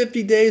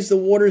 150 days the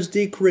waters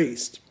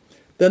decreased.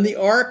 Then the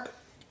ark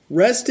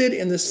rested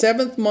in the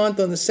 7th month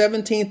on the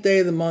 17th day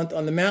of the month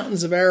on the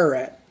mountains of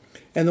Ararat.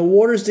 And the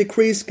waters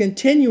decreased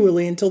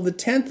continually until the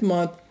 10th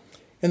month.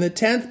 In the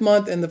 10th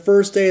month and the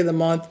first day of the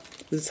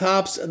month, the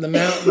tops of the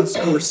mountains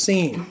were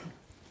seen.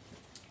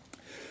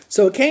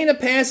 So it came to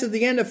pass at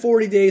the end of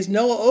 40 days,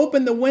 Noah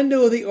opened the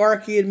window of the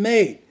ark he had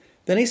made.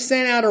 Then he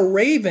sent out a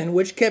raven,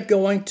 which kept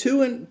going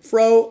to and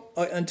fro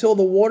until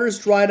the waters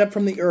dried up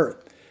from the earth.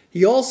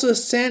 He also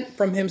sent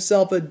from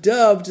himself a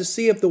dove to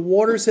see if the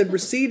waters had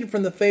receded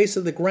from the face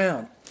of the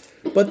ground.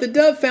 But the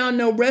dove found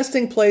no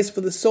resting place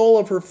for the sole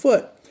of her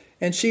foot,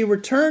 and she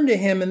returned to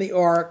him in the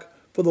ark,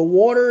 for the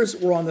waters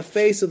were on the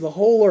face of the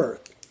whole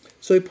earth.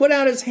 So he put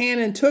out his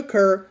hand and took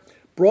her,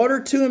 brought her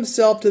to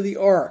himself to the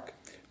ark.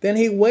 Then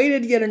he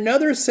waited yet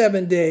another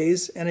 7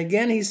 days, and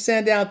again he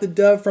sent out the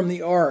dove from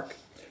the ark.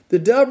 The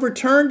dove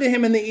returned to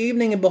him in the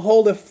evening, and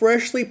behold, a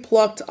freshly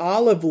plucked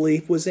olive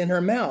leaf was in her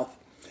mouth.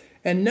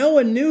 And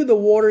Noah knew the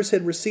waters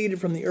had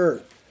receded from the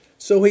earth.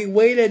 So he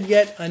waited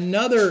yet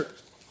another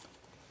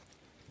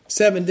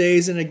 7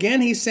 days, and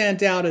again he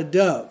sent out a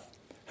dove.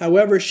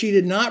 However, she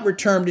did not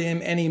return to him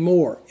any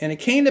more. And it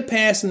came to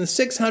pass in the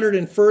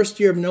 601st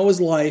year of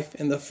Noah's life,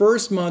 in the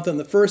 1st month, on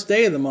the 1st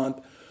day of the month,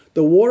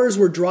 the waters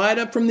were dried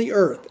up from the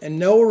earth. And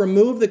Noah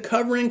removed the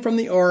covering from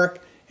the ark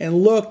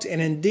and looked,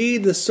 and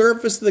indeed the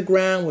surface of the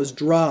ground was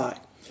dry.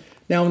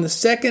 Now in the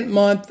 2nd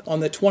month, on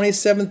the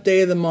 27th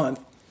day of the month,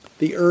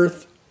 the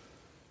earth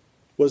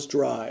was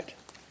dried.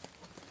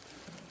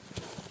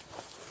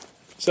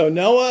 So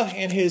Noah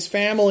and his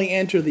family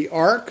enter the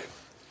ark.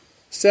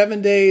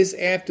 7 days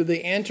after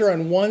they enter,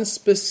 on one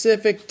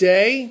specific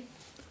day,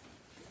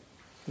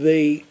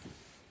 the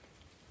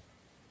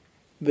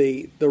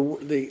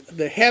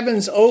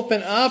heavens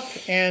open up,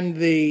 and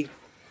the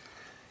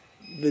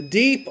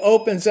deep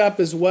opens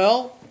up as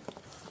well.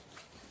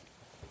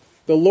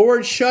 The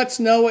Lord shuts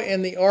Noah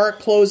in the ark,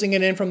 closing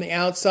it in from the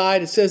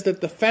outside. It says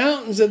that the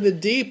fountains of the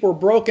deep were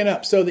broken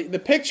up. So the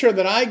picture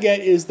that I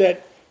get is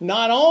that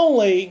not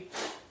only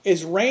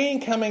is rain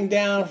coming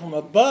down from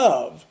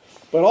above,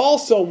 but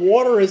also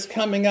water is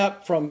coming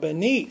up from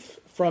beneath,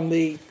 from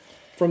the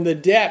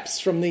depths,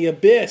 from the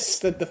abyss,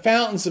 that the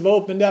fountains have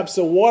opened up.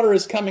 So water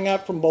is coming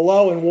up from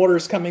below, and water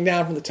is coming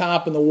down from the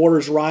top, and the water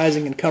is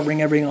rising and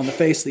covering everything on the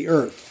face of the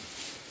earth.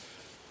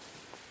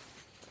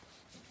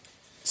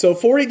 So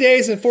 40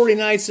 days and 40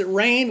 nights it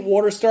rained.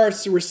 Water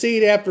starts to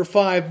recede after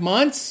 5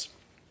 months.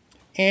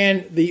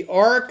 And the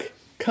ark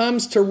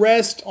comes to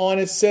rest on,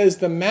 it says,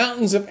 the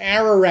mountains of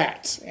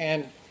Ararat.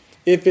 And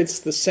if it's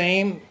the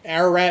same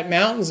Ararat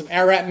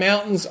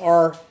Mountains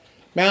are,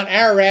 Mount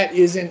Ararat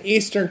is in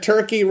eastern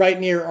Turkey, right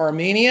near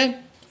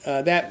Armenia.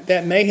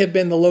 That may have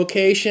been the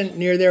location.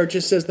 Near there it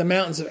just says the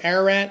mountains of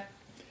Ararat.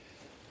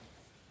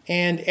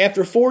 And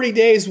after 40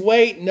 days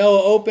wait,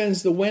 Noah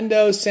opens the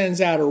window, sends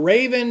out a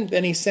raven,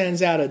 then he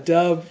sends out a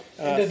dove,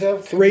 the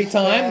dove 3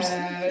 times.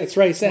 That's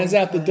right, he sends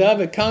out the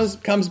dove, it comes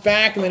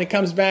back, and then it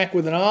comes back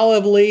with an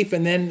olive leaf,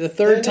 and then the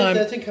third time...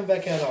 It doesn't come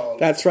back at all.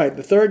 That's right,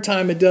 the third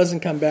time it doesn't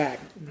come back.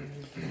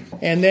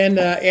 And then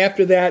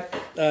after that,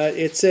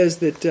 it says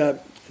that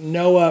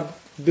Noah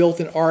built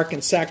an ark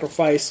and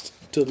sacrificed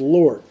to the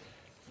Lord.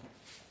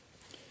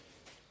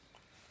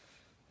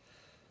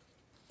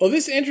 Well,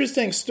 this is an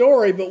interesting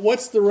story, but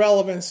what's the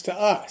relevance to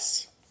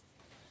us?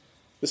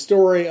 The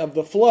story of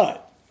the flood.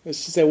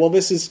 Is to say, well,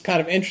 this is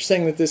kind of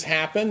interesting that this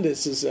happened.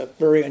 This is a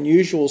very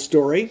unusual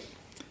story.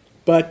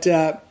 But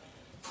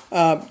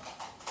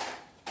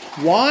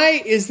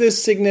why is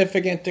this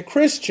significant to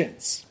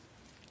Christians?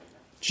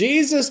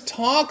 Jesus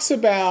talks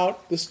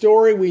about the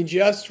story we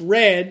just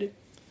read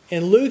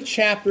in Luke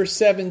chapter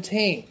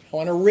 17. I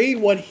want to read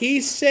what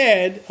he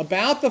said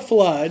about the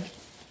flood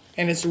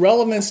and its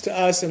relevance to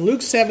us in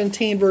Luke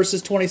 17,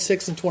 verses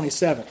 26 and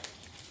 27.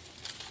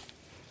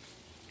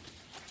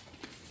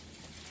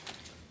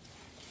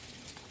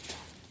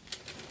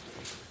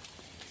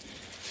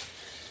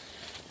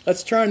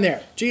 Let's turn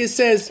there. Jesus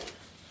says,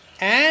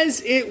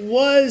 as it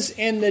was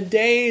in the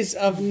days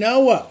of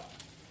Noah,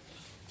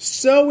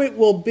 so it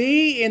will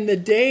be in the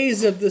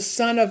days of the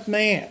Son of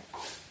Man.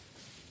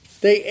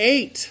 They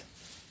ate,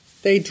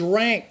 they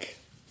drank,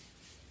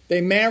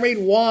 they married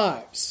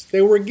wives.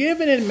 They were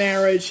given in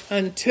marriage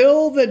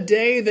until the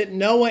day that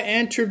Noah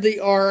entered the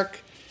ark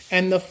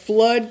and the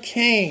flood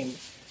came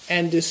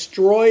and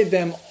destroyed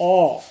them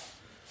all.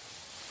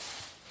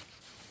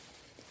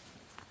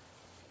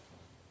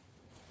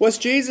 What's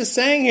Jesus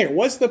saying here?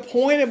 What's the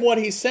point of what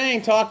he's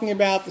saying, talking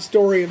about the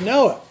story of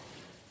Noah?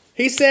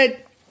 He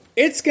said,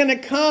 it's going to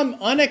come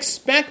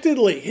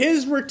unexpectedly.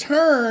 His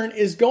return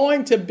is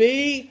going to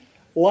be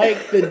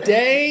like the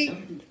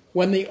day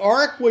when the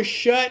ark was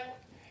shut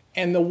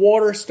and the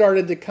water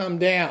started to come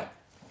down.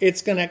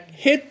 It's going to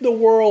hit the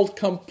world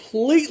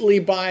completely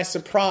by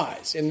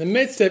surprise in the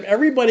midst of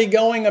everybody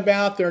going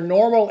about their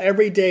normal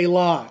everyday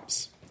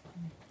lives.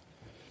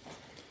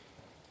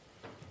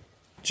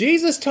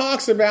 Jesus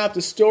talks about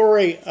the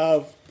story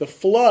of the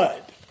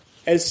flood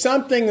as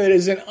something that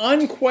is an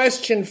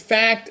unquestioned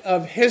fact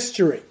of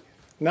history,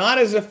 not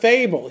as a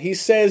fable. He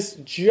says,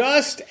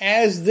 just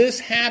as this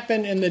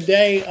happened in the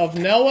day of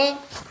Noah,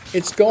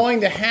 it's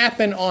going to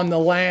happen on the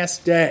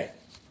last day.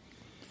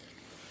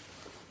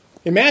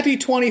 In Matthew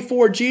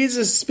 24,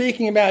 Jesus is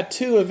speaking about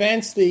two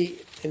events, the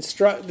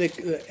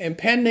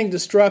impending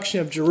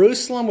destruction of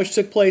Jerusalem, which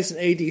took place in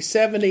AD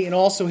 70, and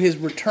also his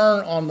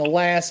return on the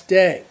last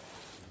day.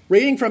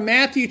 Reading from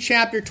Matthew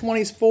chapter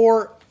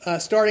 24,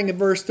 starting at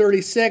verse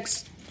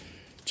 36,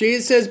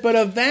 Jesus says, but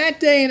of that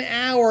day and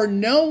hour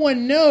no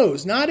one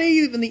knows, not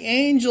even the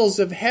angels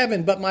of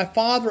heaven, but my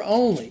Father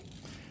only.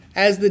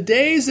 As the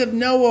days of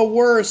Noah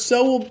were,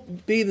 so will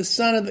be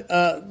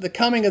the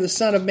coming of the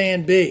Son of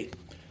Man be.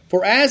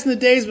 For as in the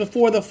days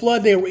before the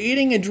flood, they were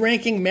eating and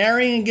drinking,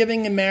 marrying and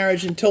giving in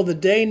marriage, until the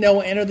day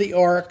Noah entered the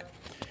ark,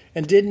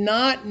 and did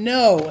not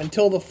know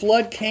until the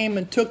flood came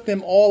and took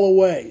them all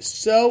away.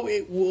 So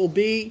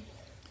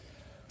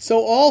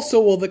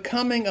also will the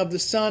coming of the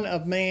Son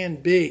of Man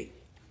be.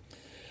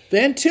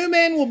 Then 2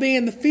 men will be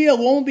in the field,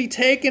 one will be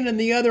taken and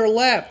the other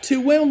left. 2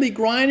 women will be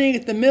grinding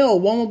at the mill,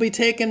 one will be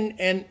taken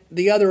and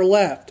the other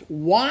left.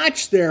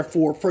 Watch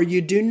therefore, for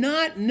you do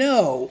not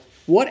know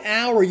what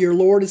hour your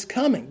Lord is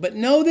coming. But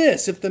know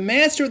this, if the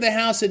master of the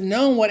house had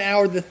known what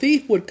hour the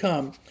thief would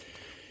come,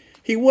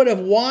 he would have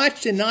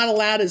watched and not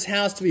allowed his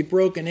house to be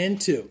broken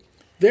into.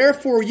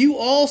 Therefore you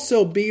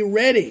also be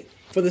ready,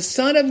 for the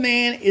Son of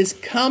Man is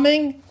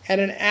coming at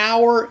an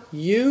hour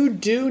you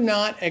do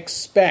not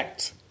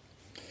expect.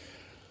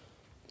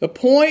 The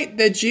point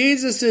that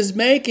Jesus is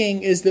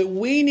making is that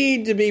we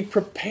need to be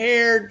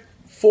prepared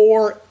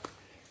for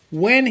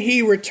when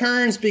he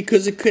returns,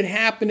 because it could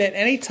happen at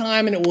any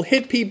time and it will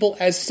hit people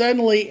as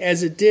suddenly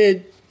as it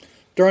did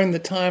during the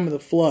time of the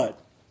flood.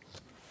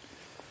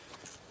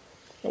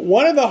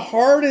 One of the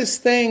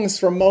hardest things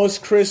for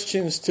most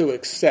Christians to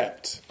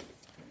accept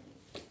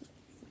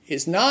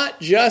is not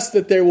just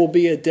that there will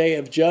be a day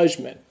of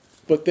judgment,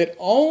 but that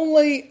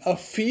only a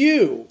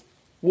few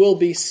will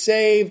be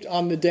saved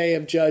on the day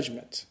of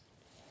judgment.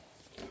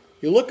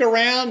 You look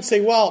around and say,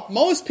 well,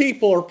 most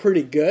people are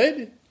pretty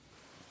good.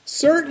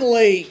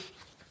 Certainly,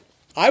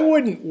 I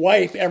wouldn't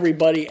wipe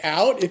everybody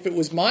out if it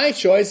was my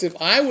choice, if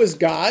I was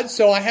God.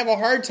 So I have a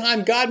hard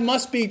time. God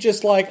must be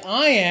just like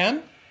I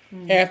am,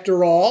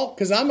 after all,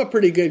 because I'm a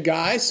pretty good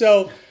guy.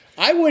 So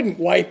I wouldn't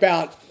wipe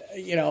out,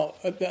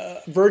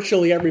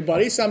 virtually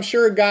everybody. So I'm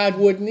sure God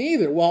wouldn't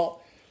either.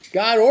 Well,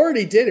 God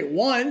already did it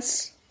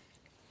once.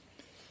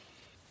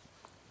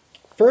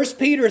 1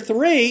 Peter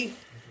 3,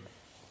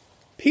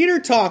 Peter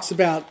talks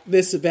about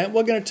this event.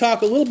 We're going to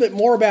talk a little bit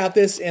more about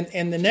this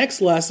in the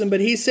next lesson, but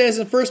he says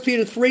in 1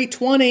 Peter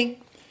 3:20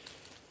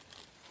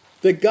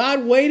 that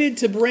God waited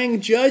to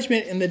bring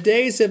judgment in the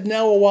days of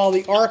Noah while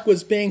the ark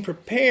was being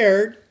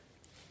prepared,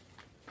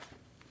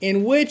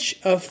 in which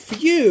a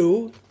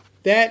few,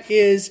 that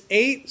is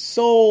 8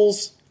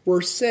 souls,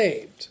 were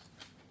saved.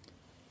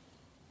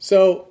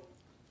 So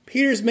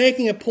Peter's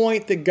making a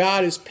point that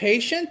God is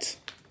patient,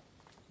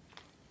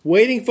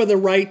 waiting for the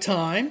right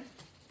time.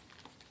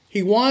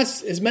 He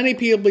wants as many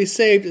people to be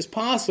saved as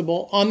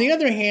possible. On the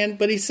other hand,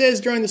 but he says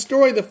during the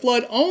story of the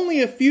flood,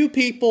 only a few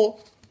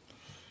people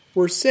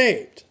were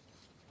saved.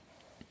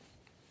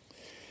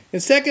 In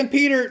 2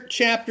 Peter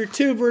chapter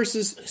 2,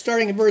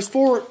 starting in verse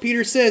 4,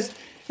 Peter says,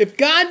 if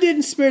God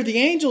didn't spare the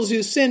angels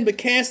who sinned, but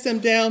cast them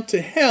down to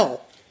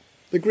hell,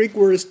 the Greek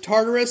word is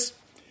Tartarus,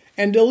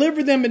 and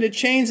delivered them into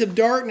chains of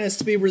darkness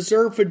to be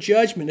reserved for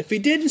judgment. If he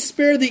didn't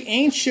spare the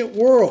ancient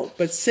world,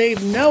 but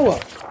saved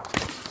Noah,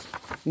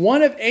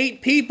 one of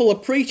 8 people, a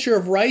preacher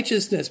of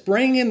righteousness,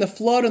 bringing in the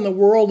flood in the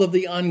world of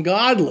the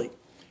ungodly.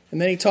 And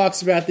then he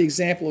talks about the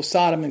example of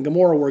Sodom and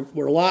Gomorrah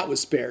where Lot was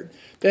spared.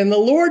 Then the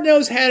Lord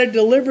knows how to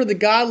deliver the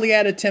godly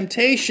out of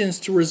temptations,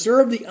 to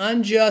reserve the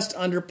unjust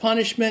under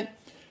punishment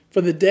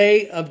for the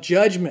day of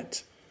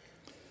judgment.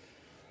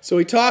 So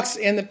he talks,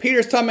 and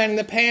Peter's talking about in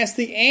the past,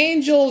 the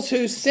angels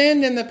who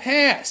sinned in the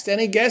past.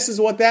 Any guesses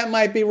what that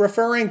might be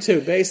referring to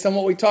based on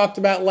what we talked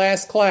about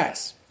last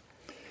class?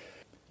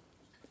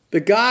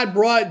 that God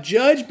brought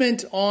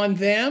judgment on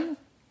them.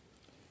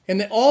 And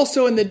that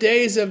also in the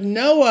days of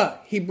Noah,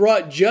 he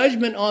brought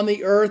judgment on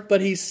the earth, but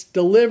he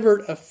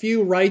delivered a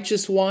few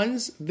righteous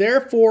ones.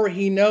 Therefore,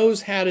 he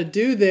knows how to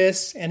do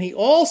this, and he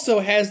also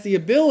has the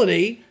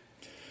ability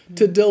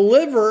to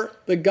deliver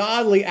the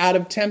godly out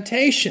of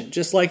temptation,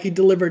 just like he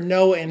delivered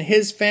Noah and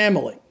his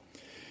family.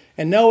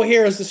 And Noah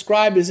here is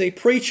described as a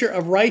preacher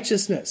of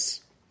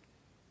righteousness.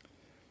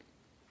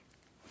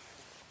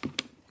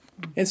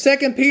 In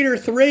 2 Peter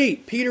 3,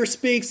 Peter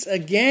speaks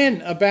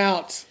again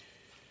about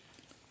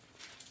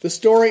the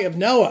story of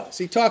Noah.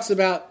 So he talks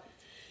about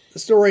the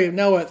story of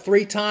Noah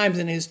 3 times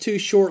in his 2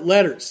 short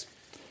letters.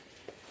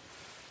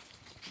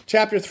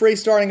 Chapter 3,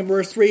 starting in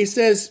verse 3, he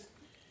says,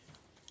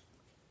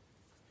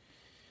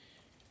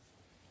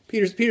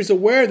 Peter's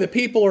aware that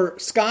people are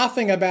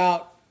scoffing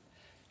about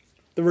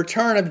the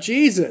return of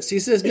Jesus. He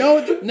says,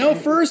 no,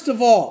 first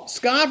of all,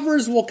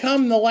 scoffers will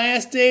come in the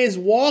last days,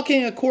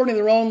 walking according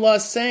to their own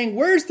lust, saying,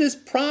 where's this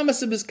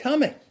promise of his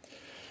coming?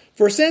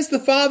 For since the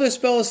fathers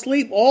fell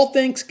asleep, all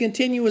things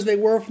continue as they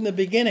were from the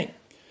beginning.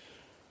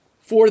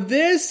 For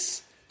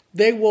this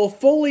they will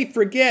fully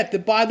forget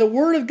that by the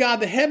word of God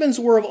the heavens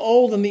were of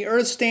old, and the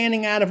earth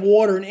standing out of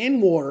water and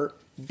in water,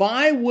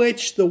 by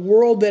which the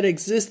world that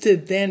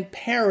existed then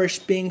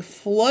perished, being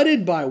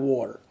flooded by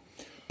water.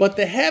 But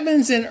the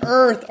heavens and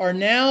earth are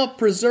now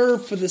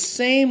preserved for the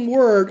same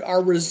word,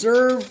 are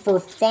reserved for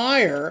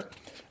fire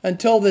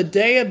until the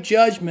day of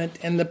judgment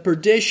and the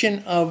perdition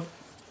of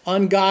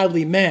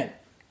ungodly men.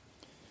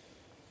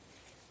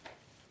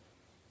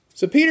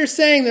 So Peter's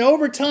saying that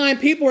over time,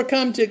 people are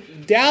come to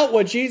doubt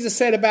what Jesus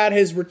said about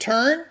his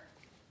return.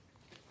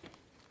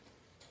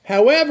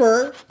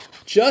 However,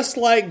 just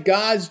like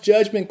God's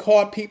judgment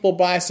caught people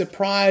by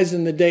surprise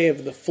in the day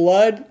of the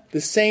flood,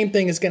 the same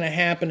thing is going to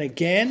happen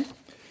again.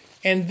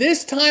 And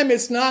this time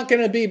it's not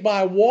going to be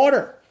by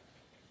water.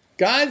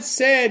 God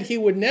said he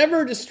would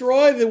never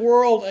destroy the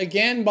world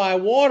again by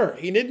water.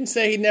 He didn't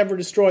say he'd never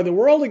destroy the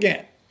world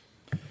again.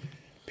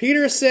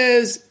 Peter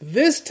says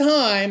this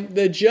time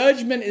the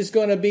judgment is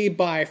going to be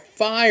by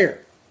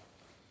fire.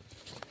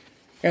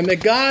 And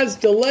that God's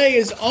delay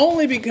is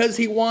only because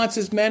he wants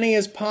as many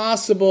as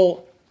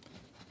possible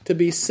to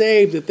be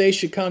saved, that they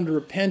should come to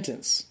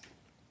repentance.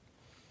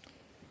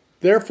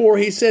 Therefore,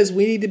 he says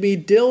we need to be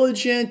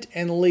diligent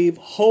and live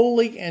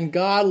holy and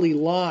godly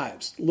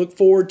lives. Look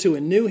forward to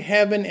a new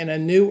heaven and a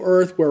new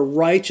earth where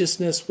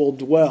righteousness will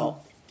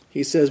dwell.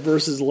 He says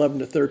verses 11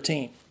 to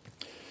 13.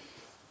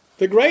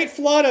 The great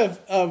flood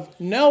of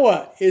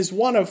Noah is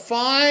one of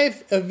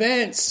 5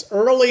 events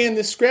early in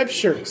the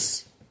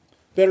scriptures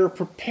that are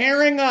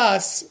preparing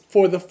us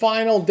for the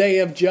final day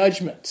of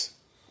judgment.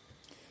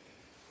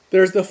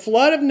 There's the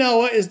flood of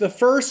Noah is the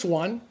first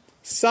one.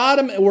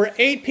 Sodom, where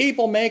 8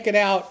 people make it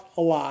out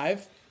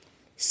alive.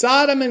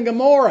 Sodom and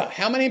Gomorrah.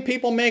 How many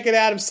people make it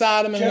out of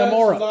Sodom and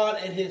Gomorrah?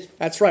 Lot and his...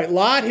 That's right.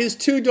 Lot, his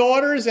 2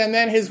 daughters, and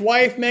then his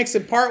wife makes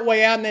it part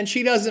way out, and then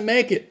she doesn't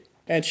make it.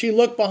 And she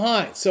looked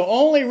behind. So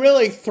only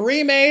really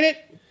 3 made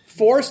it.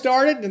 4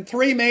 started, and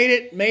 3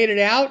 made it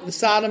out in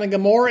Sodom and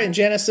Gomorrah in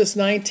Genesis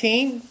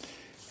 19.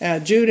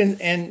 Jude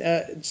and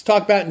it's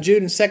talked about in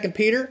Jude and 2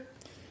 Peter.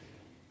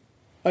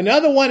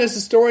 Another one is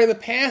the story of the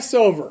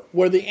Passover,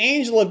 where the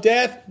angel of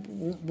death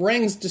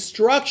brings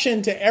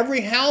destruction to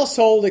every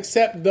household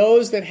except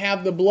those that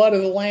have the blood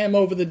of the lamb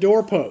over the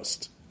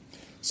doorpost.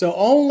 So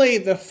only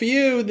the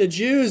few, the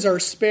Jews, are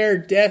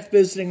spared death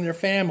visiting their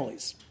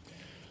families.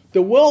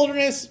 The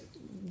wilderness,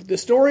 the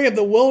story of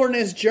the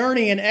wilderness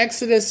journey in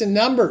Exodus and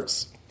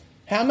Numbers.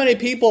 How many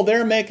people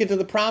there make it to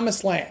the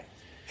promised land?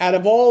 Out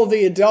of all of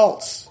the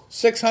adults,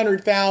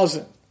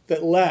 600,000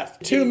 that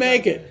left. 2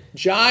 make it.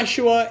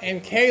 Joshua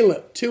and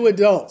Caleb, 2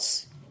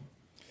 adults.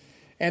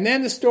 And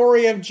then the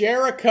story of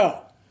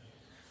Jericho.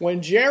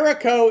 When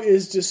Jericho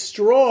is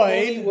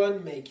destroyed, only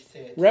 1 makes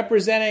it.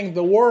 Representing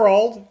the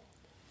world,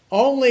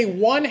 only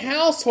 1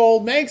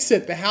 household makes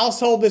it. The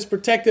household that's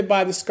protected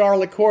by the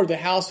scarlet cord, the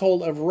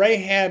household of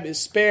Rahab, is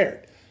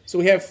spared. So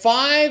we have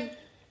 5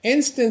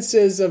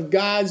 instances of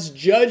God's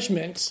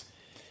judgment,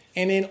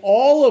 and in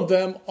all of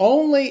them,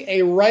 only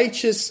a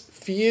righteous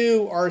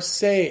few are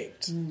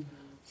saved.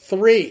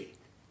 3,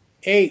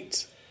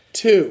 8,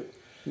 2,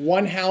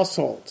 1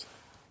 household.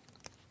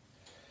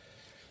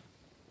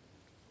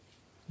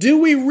 Do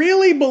we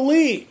really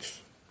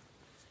believe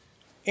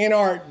in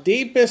our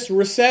deepest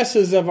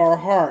recesses of our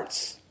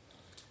hearts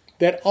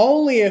that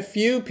only a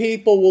few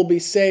people will be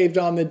saved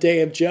on the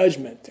day of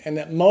judgment, and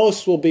that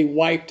most will be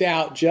wiped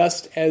out,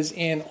 just as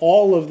in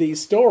all of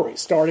these stories,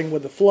 starting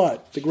with the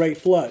flood, the great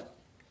flood?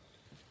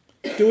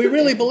 Do we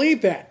really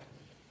believe that?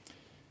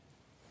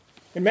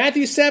 In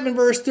Matthew 7,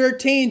 verse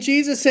 13,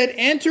 Jesus said,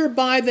 "Enter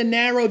by the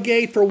narrow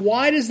gate, for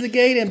wide is the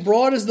gate and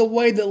broad is the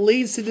way that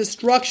leads to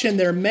destruction.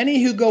 There are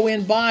many who go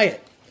in by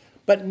it.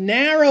 But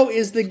narrow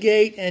is the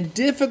gate and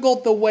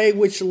difficult the way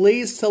which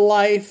leads to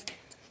life,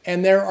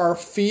 and there are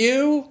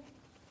few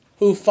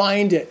who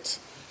find it."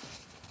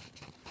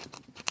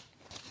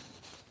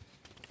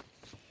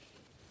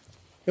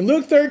 In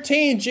Luke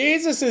 13,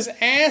 Jesus is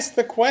asked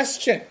the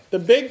question, the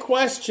big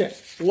question,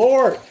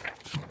 Lord,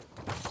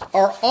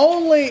 are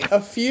only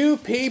a few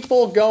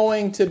people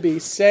going to be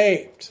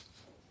saved?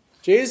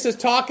 Jesus is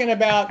talking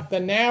about the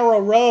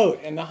narrow road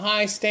and the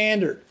high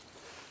standard.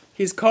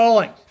 He's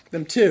calling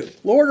them to.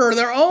 Lord, are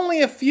there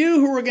only a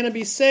few who are going to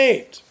be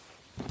saved?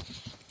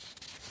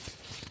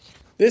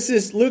 This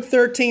is Luke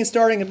 13,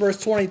 starting at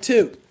verse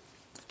 22.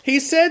 He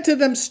said to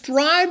them,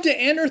 strive to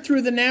enter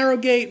through the narrow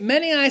gate.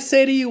 Many, I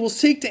say to you, will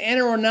seek to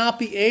enter or not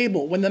be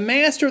able. When the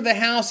master of the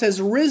house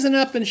has risen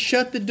up and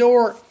shut the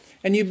door,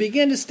 and you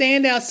begin to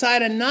stand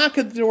outside and knock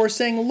at the door,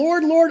 saying,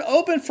 Lord, Lord,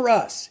 open for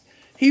us.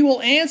 He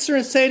will answer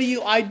and say to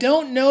you, I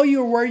don't know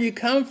you or where you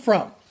come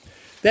from.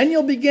 Then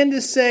you'll begin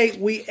to say,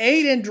 we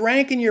ate and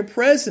drank in your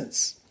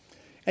presence,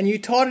 and you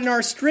taught in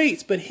our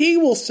streets. But he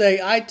will say,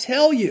 I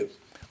tell you,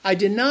 I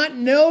did not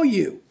know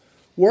you,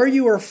 where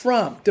you are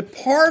from.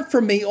 Depart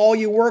from me, all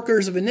you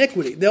workers of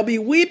iniquity. There'll be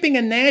weeping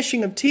and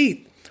gnashing of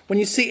teeth when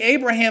you see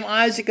Abraham,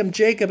 Isaac, and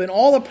Jacob, and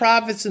all the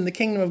prophets in the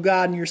kingdom of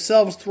God, and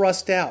yourselves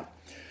thrust out.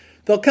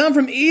 They'll come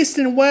from east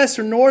and west,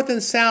 from north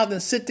and south,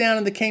 and sit down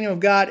in the kingdom of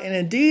God. And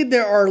indeed,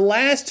 there are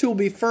last who will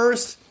be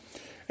first,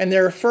 and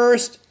there are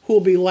first who will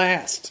be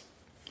last.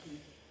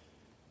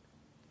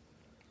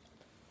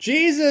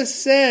 Jesus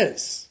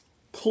says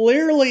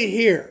clearly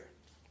here,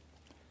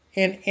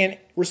 in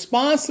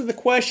response to the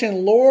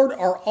question, Lord,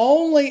 are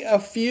only a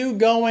few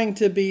going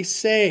to be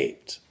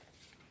saved?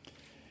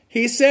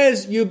 He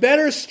says, you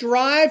better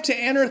strive to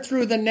enter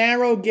through the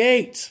narrow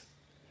gate,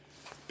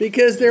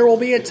 because there will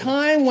be a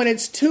time when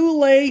it's too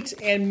late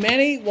and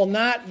many will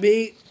not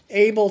be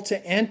able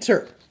to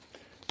enter.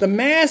 The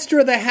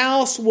master of the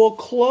house will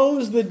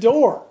close the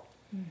door.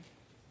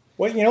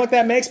 What, you know what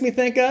that makes me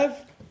think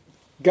of?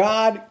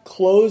 God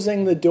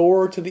closing the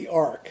door to the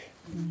ark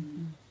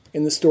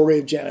in the story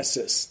of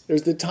Genesis.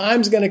 There's the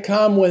time's going to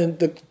come when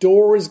the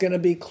door is going to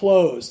be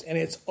closed and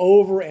it's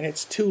over and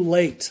it's too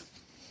late.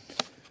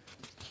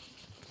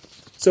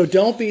 So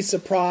don't be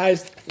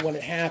surprised when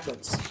it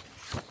happens.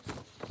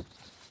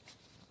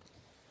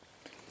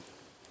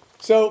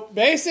 So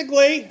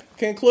basically,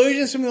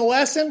 conclusions from the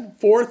lesson,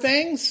 4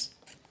 things.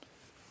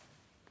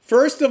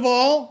 First of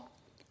all,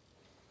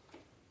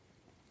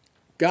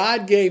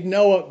 God gave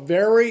Noah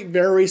very,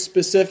 very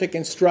specific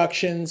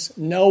instructions.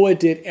 Noah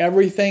did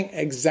everything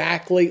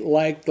exactly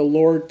like the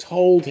Lord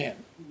told him.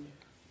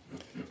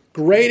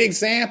 Great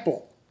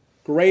example,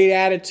 great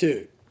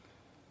attitude.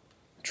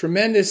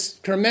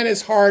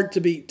 Tremendous heart to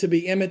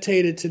be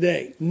imitated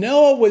today.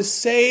 Noah was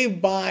saved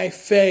by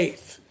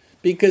faith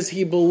because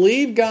he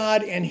believed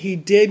God and he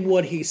did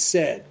what he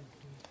said,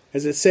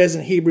 as it says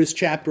in Hebrews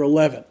chapter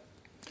 11.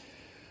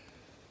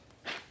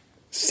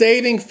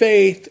 Saving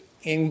faith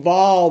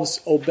involves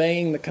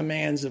obeying the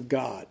commands of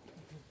God.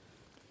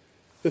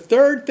 The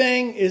third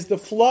thing is the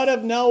flood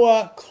of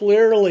Noah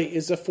clearly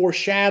is a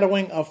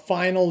foreshadowing of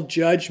final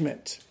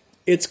judgment.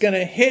 It's going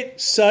to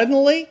hit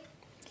suddenly,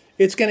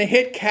 it's going to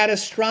hit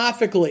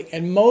catastrophically,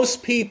 and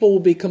most people will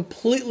be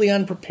completely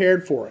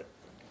unprepared for it.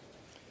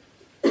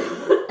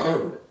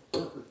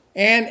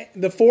 And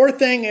the fourth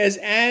thing is,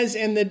 as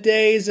in the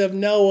days of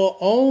Noah,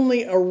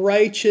 only a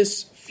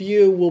righteous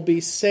few will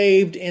be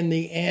saved in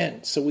the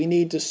end. So we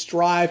need to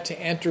strive to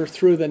enter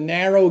through the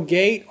narrow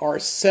gate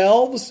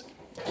ourselves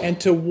and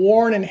to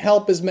warn and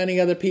help as many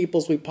other people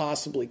as we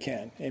possibly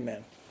can.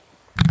 Amen.